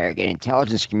in the American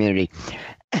intelligence community,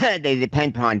 they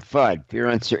depend upon FUD, fear,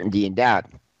 uncertainty, and doubt,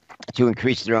 to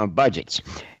increase their own budgets.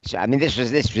 So, I mean, this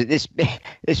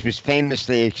was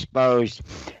famously exposed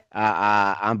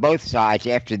on both sides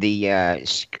after the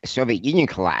Soviet Union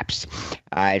collapsed.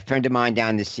 A friend of mine down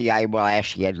in the CIA, well,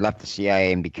 actually had left the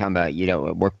CIA and become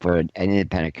work for an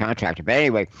independent contractor. But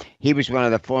anyway, he was one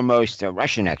of the foremost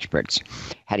Russian experts,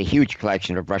 had a huge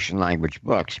collection of Russian language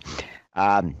books.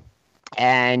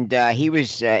 And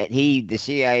the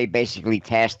CIA basically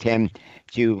tasked him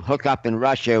to hook up in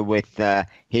Russia with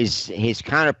his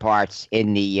counterparts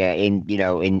in the in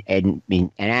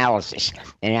analysis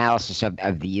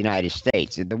of the United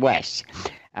States, of the West.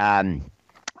 And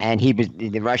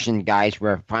the Russian guys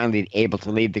were finally able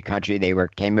to leave the country. They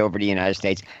came over to the United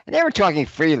States, and they were talking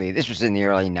freely. This was in the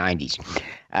early 90s.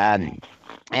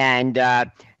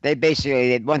 They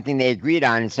basically, one thing they agreed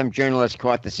on, and some journalists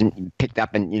caught this and picked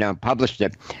up and published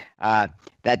it,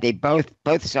 that they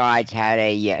both sides had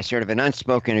a sort of an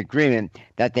unspoken agreement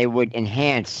that they would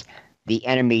enhance the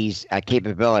enemy's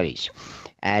capabilities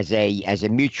as a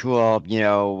mutual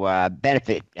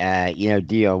benefit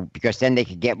deal, because then they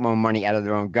could get more money out of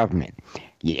their own government.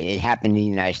 It happened in the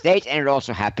United States, and it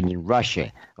also happened in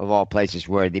Russia, of all places,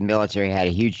 where the military had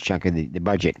a huge chunk of the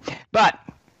budget. But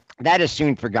that is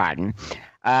soon forgotten.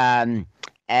 And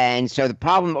so the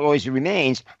problem always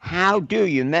remains, how do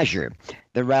you measure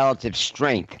the relative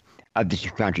strength of the two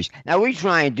countries? Now, we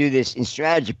try and do this in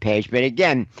Strategy Page, but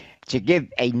again, to give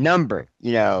a number,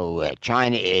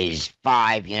 China is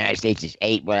 5, United States is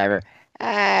 8, whatever,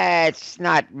 it's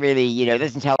not really, it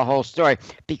doesn't tell the whole story,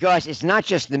 because it's not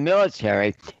just the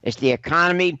military, it's the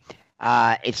economy,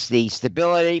 it's the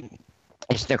stability,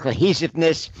 it's the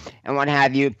cohesiveness, and what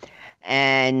have you.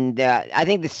 And I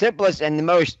think the simplest and the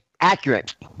most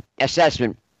accurate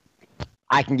assessment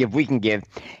we can give,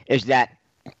 is that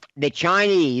the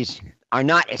Chinese are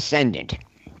not ascendant.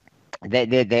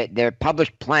 Their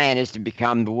published plan is to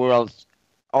become the world's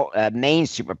main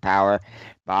superpower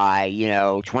by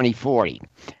 2040.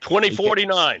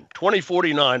 2049.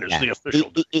 2049 is the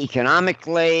official.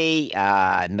 Economically,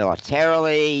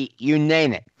 militarily, you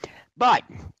name it. But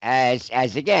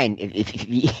as again,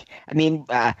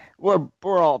 we're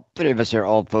all, 3 of us are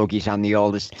old fogies. I'm the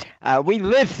oldest. We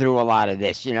lived through a lot of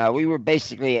this. We were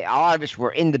basically, a lot of us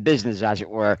were in the business, as it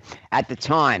were, at the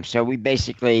time. So we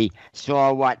basically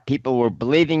saw what people were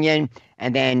believing in,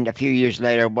 and then a few years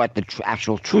later, what the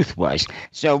actual truth was.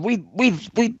 So we've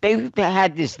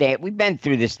had this dance. We've been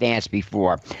through this dance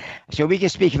before, so we can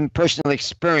speak from personal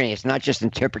experience, not just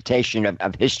interpretation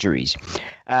of histories.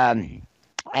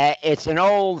 It's an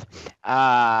old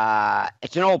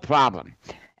problem.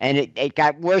 And it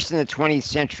got worse in the 20th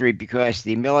century because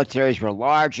the militaries were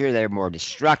larger, they were more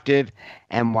destructive,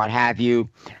 and what have you.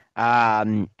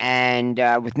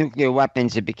 With nuclear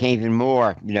weapons, it became even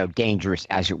more, dangerous,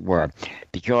 as it were,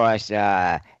 because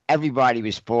everybody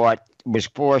was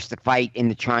forced to fight in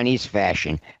the Chinese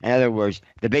fashion. In other words,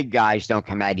 the big guys don't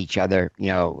come at each other,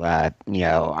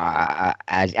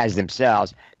 as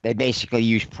themselves. They basically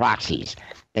use proxies.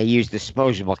 They use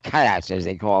disposable cutouts, as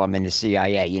they call them in the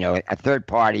CIA. A third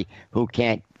party who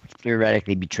can't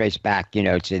theoretically be traced back, to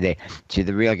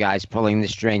the real guys pulling the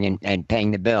string and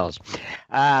paying the bills.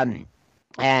 And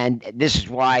this is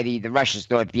why the Russians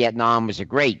thought Vietnam was a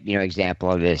great,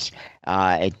 example of this.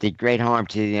 It did great harm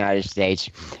to the United States,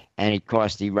 and it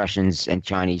cost the Russians and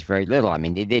Chinese very little. I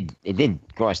mean, it did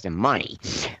cost them money,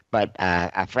 but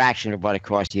a fraction of what it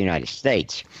cost the United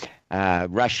States.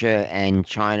 Russia and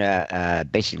China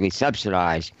basically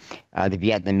subsidized the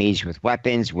Vietnamese with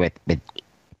weapons, with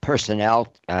personnel,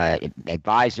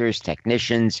 advisors,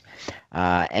 technicians,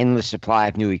 endless supply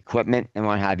of new equipment, and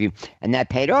what have you, and that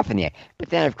paid off in the end. But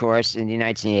then, of course, in the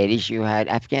 1980s, you had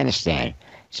Afghanistan.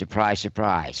 Surprise,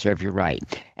 surprise, serve you right.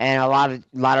 And a lot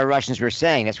of Russians were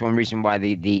saying that's one reason why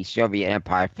the Soviet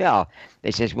Empire fell.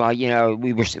 They says, well,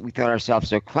 we thought ourselves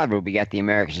so clever, we got the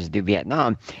Americans to do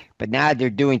Vietnam, but now they're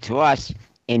doing to us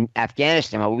in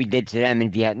Afghanistan what we did to them in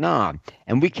Vietnam,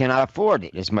 and we cannot afford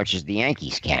it as much as the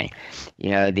Yankees can.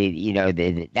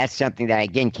 That's something that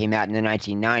again came out in the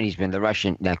 1990s when the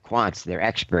Russian quants, their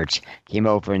experts, came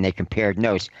over and they compared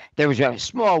notes. There was a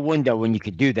small window when you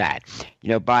could do that.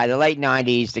 By the late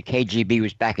 90s, the KGB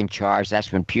was back in charge.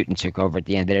 That's when Putin took over at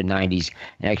the end of the 90s,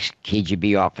 an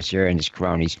ex-KGB officer and his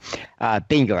cronies.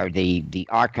 Bingo, the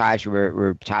archives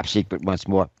were top secret once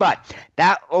more. But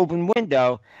that open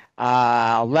window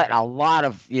let a lot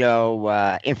of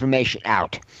information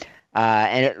out,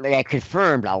 and it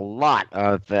confirmed a lot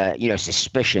of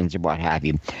suspicions and what have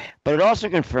you. But it also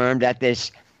confirmed that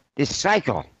this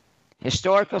historical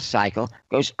cycle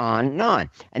goes on and on,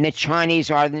 and the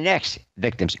Chinese are the next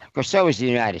victims. Of course, so is the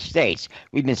United States.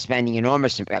 We've been spending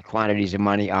enormous quantities of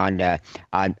money on the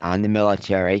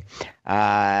military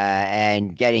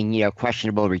and getting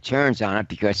questionable returns on it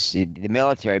because the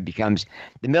military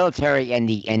and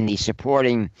the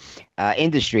supporting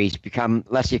industries become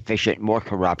less efficient, more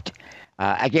corrupt.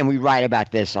 Again, we write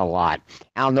about this a lot.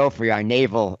 Al Nofri, our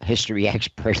naval history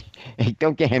expert,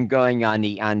 don't get him going on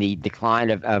the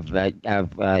decline of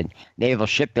naval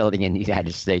shipbuilding in the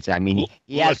United States. I mean,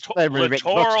 he has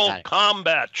littoral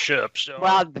combat ships.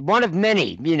 Well, one of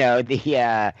many.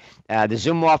 The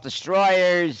Zumwalt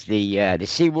destroyers, the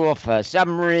Seawolf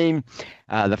submarine,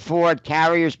 the Ford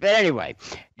carriers. But anyway,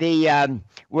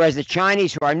 whereas the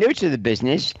Chinese, who are new to the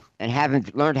business and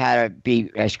haven't learned how to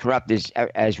be as corrupt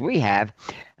as we have,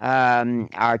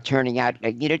 are turning out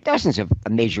dozens of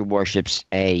major warships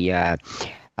a year.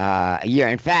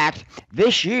 In fact,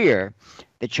 this year,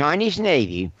 the Chinese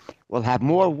Navy will have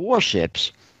more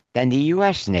warships than the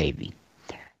U.S. Navy.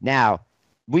 Now,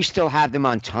 we still have them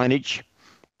on tonnage.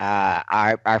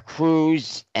 Our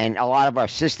crews and a lot of our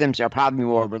systems are probably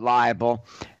more reliable.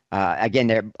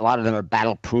 Again, a lot of them are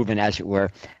battle-proven, as it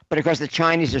were. But, of course, the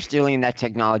Chinese are stealing that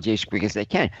technology as quick as they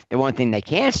can. The one thing they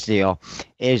can't steal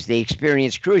is the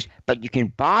experienced crews, but you can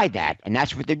buy that, and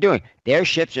that's what they're doing. Their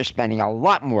ships are spending a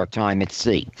lot more time at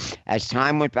sea. As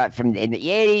time went by in the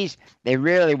 80s, they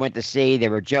rarely went to sea.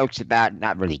 There were jokes about,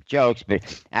 not really jokes,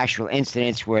 but actual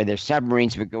incidents where their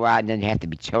submarines would go out and then they have to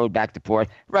be towed back to port.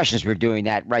 Russians were doing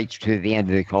that right to the end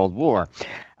of the Cold War.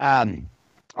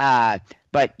 But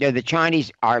the Chinese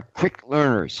are quick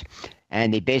learners.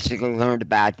 And they basically learned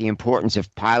about the importance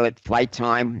of pilot flight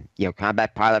time,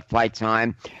 combat pilot flight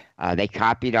time. They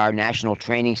copied our National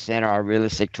Training Center, our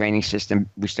realistic training system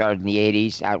we started in the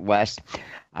 80s out west,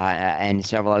 and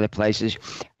several other places.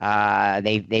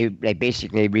 They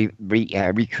basically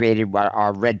recreated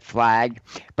our red flag,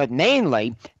 but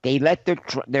mainly they let their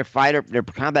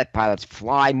combat pilots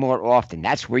fly more often.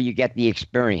 That's where you get the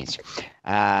experience.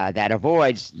 That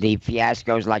avoids the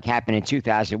fiascos like happened in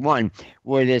 2001,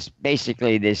 where this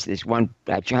one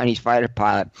Chinese fighter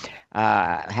pilot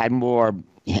had more.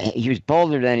 He was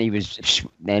bolder than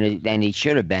he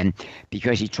should have been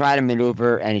because he tried to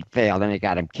maneuver and it failed and it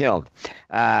got him killed.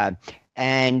 The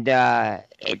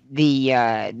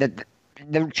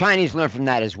Chinese learn from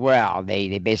that as well.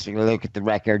 They basically look at the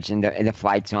records and the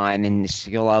flight time and the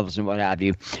skill levels and what have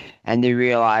you, and they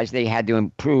realize they had to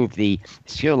improve the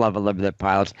skill level of their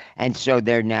pilots. And so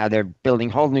they're building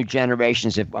whole new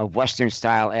generations of Western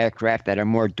style aircraft that are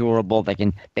more durable. They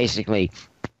can basically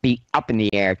be up in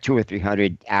the air 200 or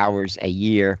 300 hours a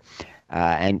year.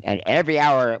 And every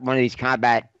hour one of these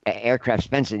combat aircraft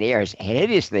spends in the air is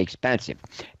hideously expensive.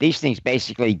 These things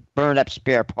basically burn up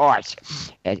spare parts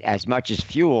as much as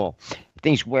fuel.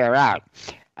 Things wear out.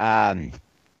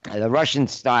 The Russian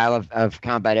style of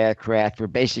combat aircraft were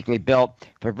basically built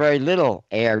for very little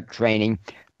air training,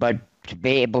 but to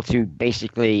be able to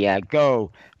basically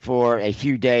go for a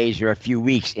few days or a few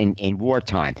weeks in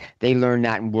wartime. They learned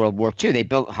that in World War II. They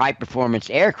built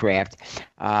high-performance aircraft,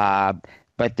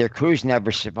 but their crews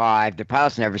never survived. The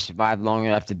pilots never survived long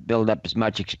enough to build up as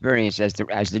much experience as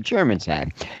the Germans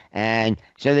had. And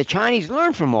so the Chinese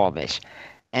learned from all this,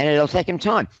 and it'll take them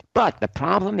time. But the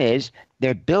problem is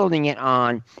they're building it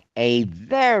on a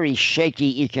very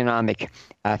shaky economic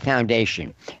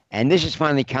foundation. And this is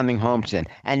finally coming home to them.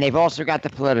 And they've also got the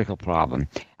political problem.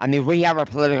 I mean, we have our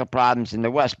political problems in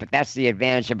the West, but that's the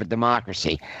advantage of a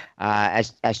democracy.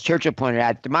 As Churchill pointed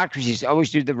out, democracies always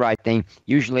do the right thing,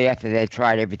 usually after they've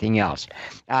tried everything else.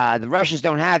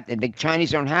 The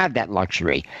Chinese don't have that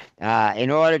luxury.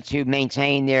 In order to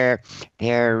maintain their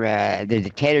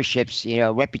dictatorships,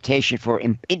 reputation for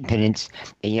impotence,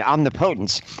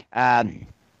 omnipotence,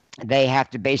 they have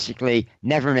to basically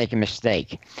never make a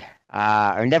mistake.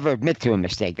 Or never admit to a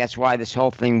mistake. That's why this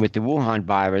whole thing with the Wuhan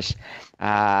virus,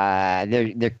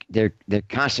 they're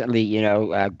constantly,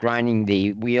 grinding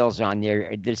the wheels on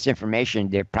their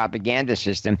disinformation, their propaganda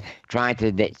system, trying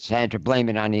to blame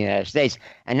it on the United States,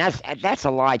 and that's a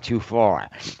lie too far.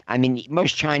 I mean,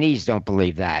 most Chinese don't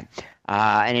believe that,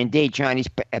 and indeed, Chinese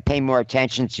pay more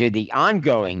attention to the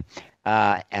ongoing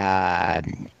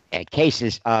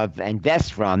cases of and deaths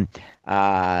from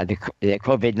the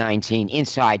COVID-19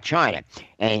 inside China.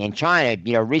 And in China,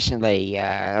 recently,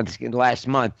 last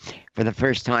month, for the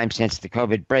first time since the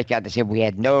COVID breakout, they said we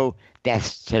had no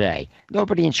deaths today.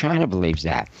 Nobody in China believes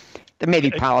that. There may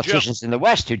be politicians in the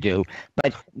West who do,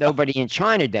 but nobody in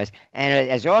China does. And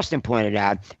as Austin pointed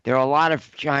out, there are a lot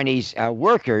of Chinese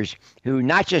workers who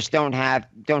not just don't have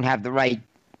the right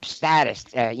status,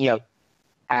 how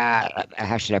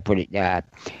should I put it?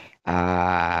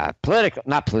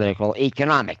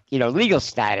 Economic, legal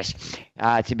status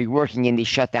to be working in these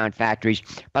shutdown factories.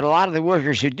 But a lot of the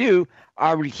workers who do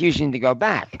are refusing to go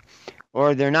back,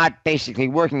 or they're not basically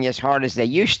working as hard as they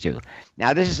used to.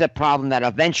 Now, this is a problem that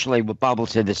eventually will bubble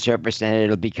to the surface, and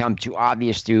it'll become too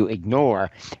obvious to ignore,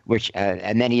 which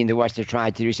many in the West are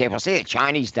trying to do. Say, well, see, the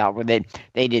Chinese dealt with it.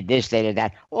 They did this, they did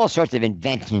that. All sorts of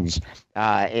inventions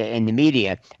in the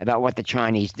media about what the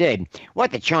Chinese did.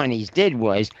 What the Chinese did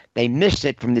was they missed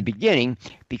it from the beginning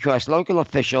because local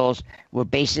officials were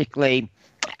basically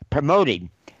promoted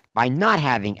by not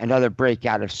having another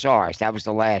breakout of SARS. That was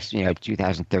the last,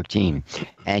 2013,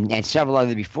 and several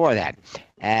others before that.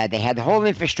 They had the whole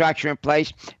infrastructure in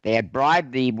place. They had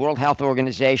bribed the World Health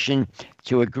Organization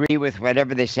to agree with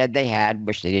whatever they said they had,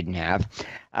 which they didn't have.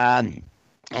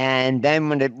 And then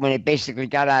when it basically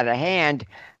got out of hand,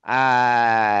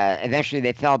 eventually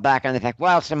they fell back on the fact,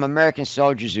 well, some American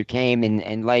soldiers who came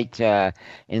in late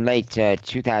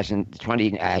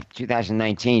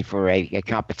 2019 for a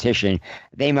competition,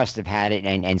 they must have had it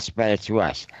and spread it to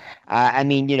us.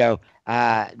 The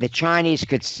Chinese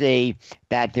could see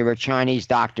that there were Chinese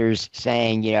doctors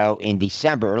saying, in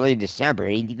December, early December,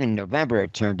 even November,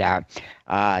 it turned out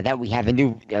that we have a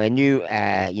new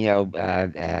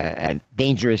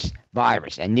dangerous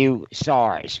virus, a new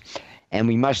SARS. And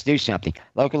we must do something.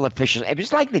 Local officials, it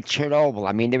was like the Chernobyl.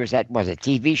 I mean, there was a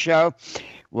TV show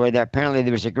where apparently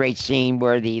there was a great scene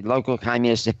where the local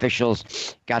communist officials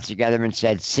got together and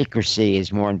said secrecy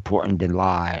is more important than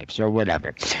lives or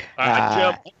whatever.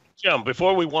 Jim,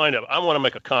 before we wind up, I want to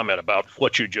make a comment about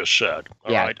what you just said.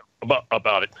 All right,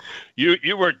 about it.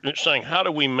 You were saying, how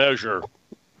do we measure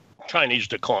Chinese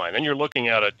decline? And you're looking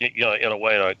at it, in a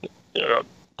way,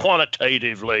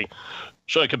 quantitatively,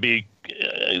 so it could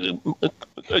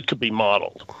be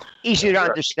modeled. Easy to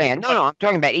understand. No, I'm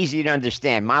talking about easy to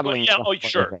understand. Modeling.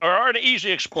 Sure. Or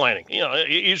easy explaining.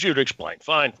 Easier to explain.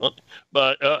 Fine.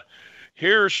 But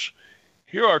here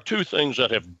are two things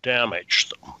that have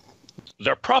damaged them.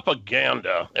 Their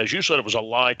propaganda, as you said, it was a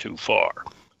lie too far.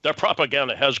 Their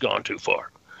propaganda has gone too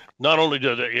far. Not only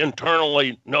do they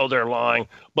internally know they're lying,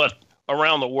 but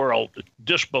around the world,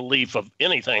 disbelief of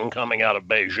anything coming out of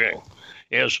Beijing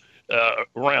is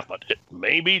rampant.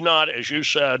 Maybe not, as you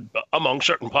said, among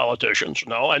certain politicians,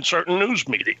 and certain news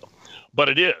media, but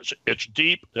it is. It's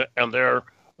deep, and their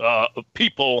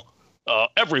people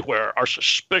everywhere are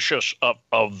suspicious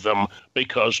of them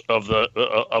because of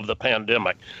the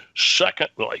pandemic.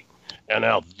 Secondly, And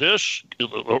now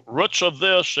the roots of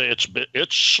this,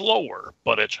 it's slower,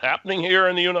 but it's happening here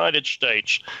in the United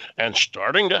States and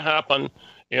starting to happen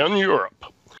in Europe.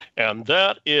 And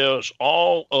that is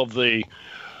all of the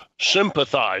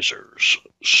sympathizers,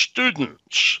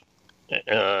 students,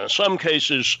 some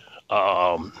cases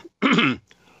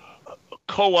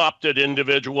co-opted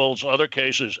individuals, other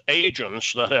cases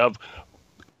agents that have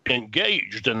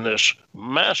engaged in this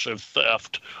massive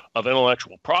theft of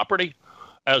intellectual property,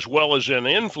 as well as in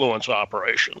influence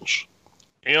operations.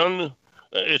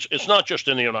 It's not just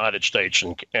in the United States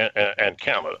and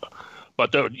Canada,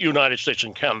 but the United States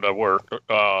and Canada were,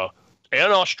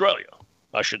 and Australia,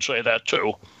 I should say that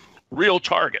too, real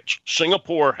targets.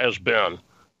 Singapore has been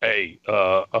a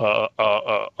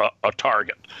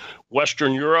target.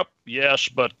 Western Europe, yes,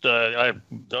 but I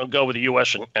don't go with the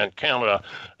U.S. and Canada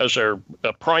as their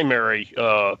primary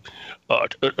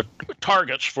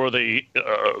targets for the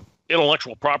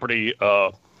intellectual property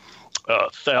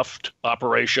theft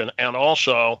operation and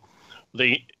also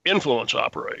the influence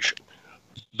operation.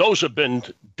 Those have been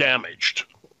damaged.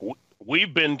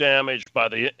 We've been damaged by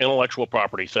the intellectual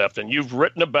property theft, and you've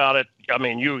written about it. I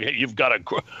mean, you've got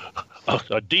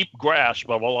a deep grasp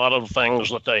of a lot of the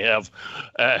things that they have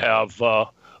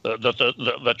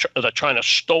that China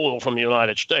stole from the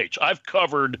United States. I've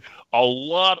covered a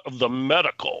lot of the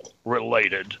medical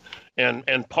related, and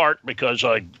in part because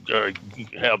I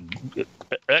have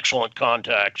excellent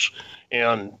contacts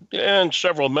in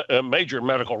several major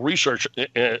medical research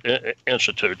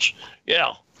institutes.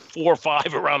 Yeah. 4 or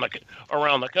 5 around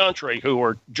the country who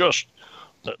were just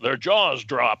their jaws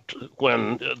dropped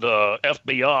when the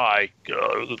FBI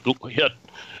hit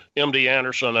MD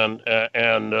Anderson and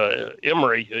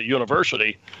Emory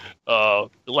University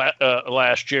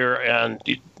last year, and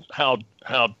how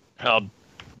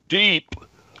deep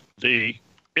the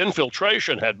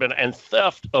infiltration had been and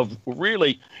theft of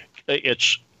really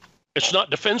it's not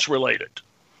defense related.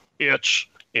 It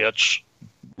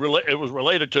was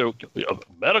related to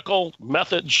medical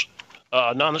methods,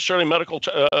 not necessarily medical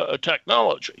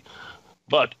technology,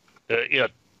 but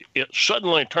it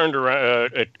suddenly turned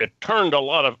around. It turned a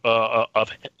lot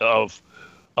of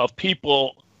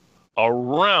people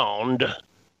around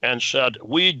and said,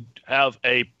 we have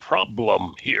a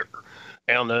problem here.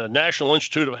 And the National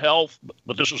Institute of Health,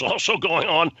 but this is also going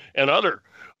on in other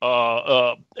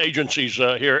agencies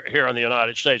here in the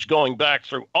United States, going back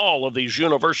through all of these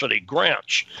university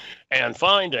grants and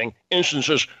finding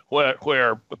instances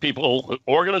where people,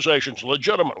 organizations,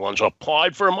 legitimate ones,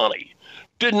 applied for money,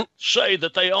 didn't say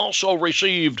that they also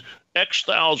received X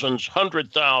thousands,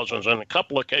 hundred thousands, in a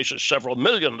couple of cases, several $1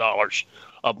 million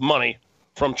of money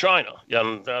from China.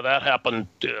 And that happened,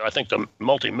 I think the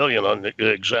multi-million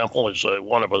example is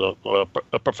one of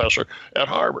a professor at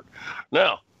Harvard.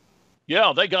 Now,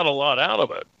 yeah, they got a lot out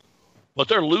of it, but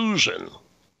they're losing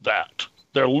that.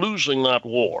 They're losing that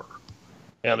war,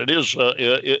 and it is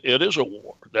a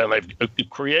war. And they've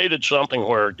created something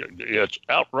where it's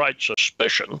outright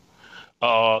suspicion,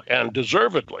 and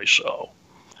deservedly so.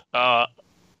 I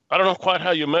don't know quite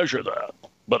how you measure that,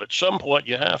 but at some point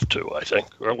you have to, I think,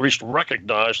 or at least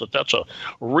recognize that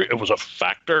it was a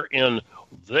factor in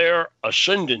their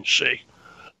ascendancy.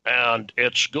 And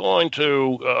it's going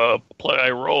to play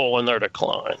a role in their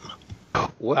decline.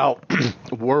 Well,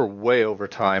 we're way over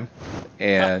time,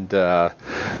 and I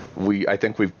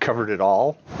think we've covered it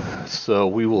all. So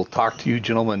we will talk to you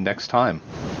gentlemen next time.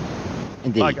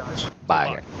 Indeed. Bye, guys.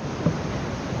 Bye.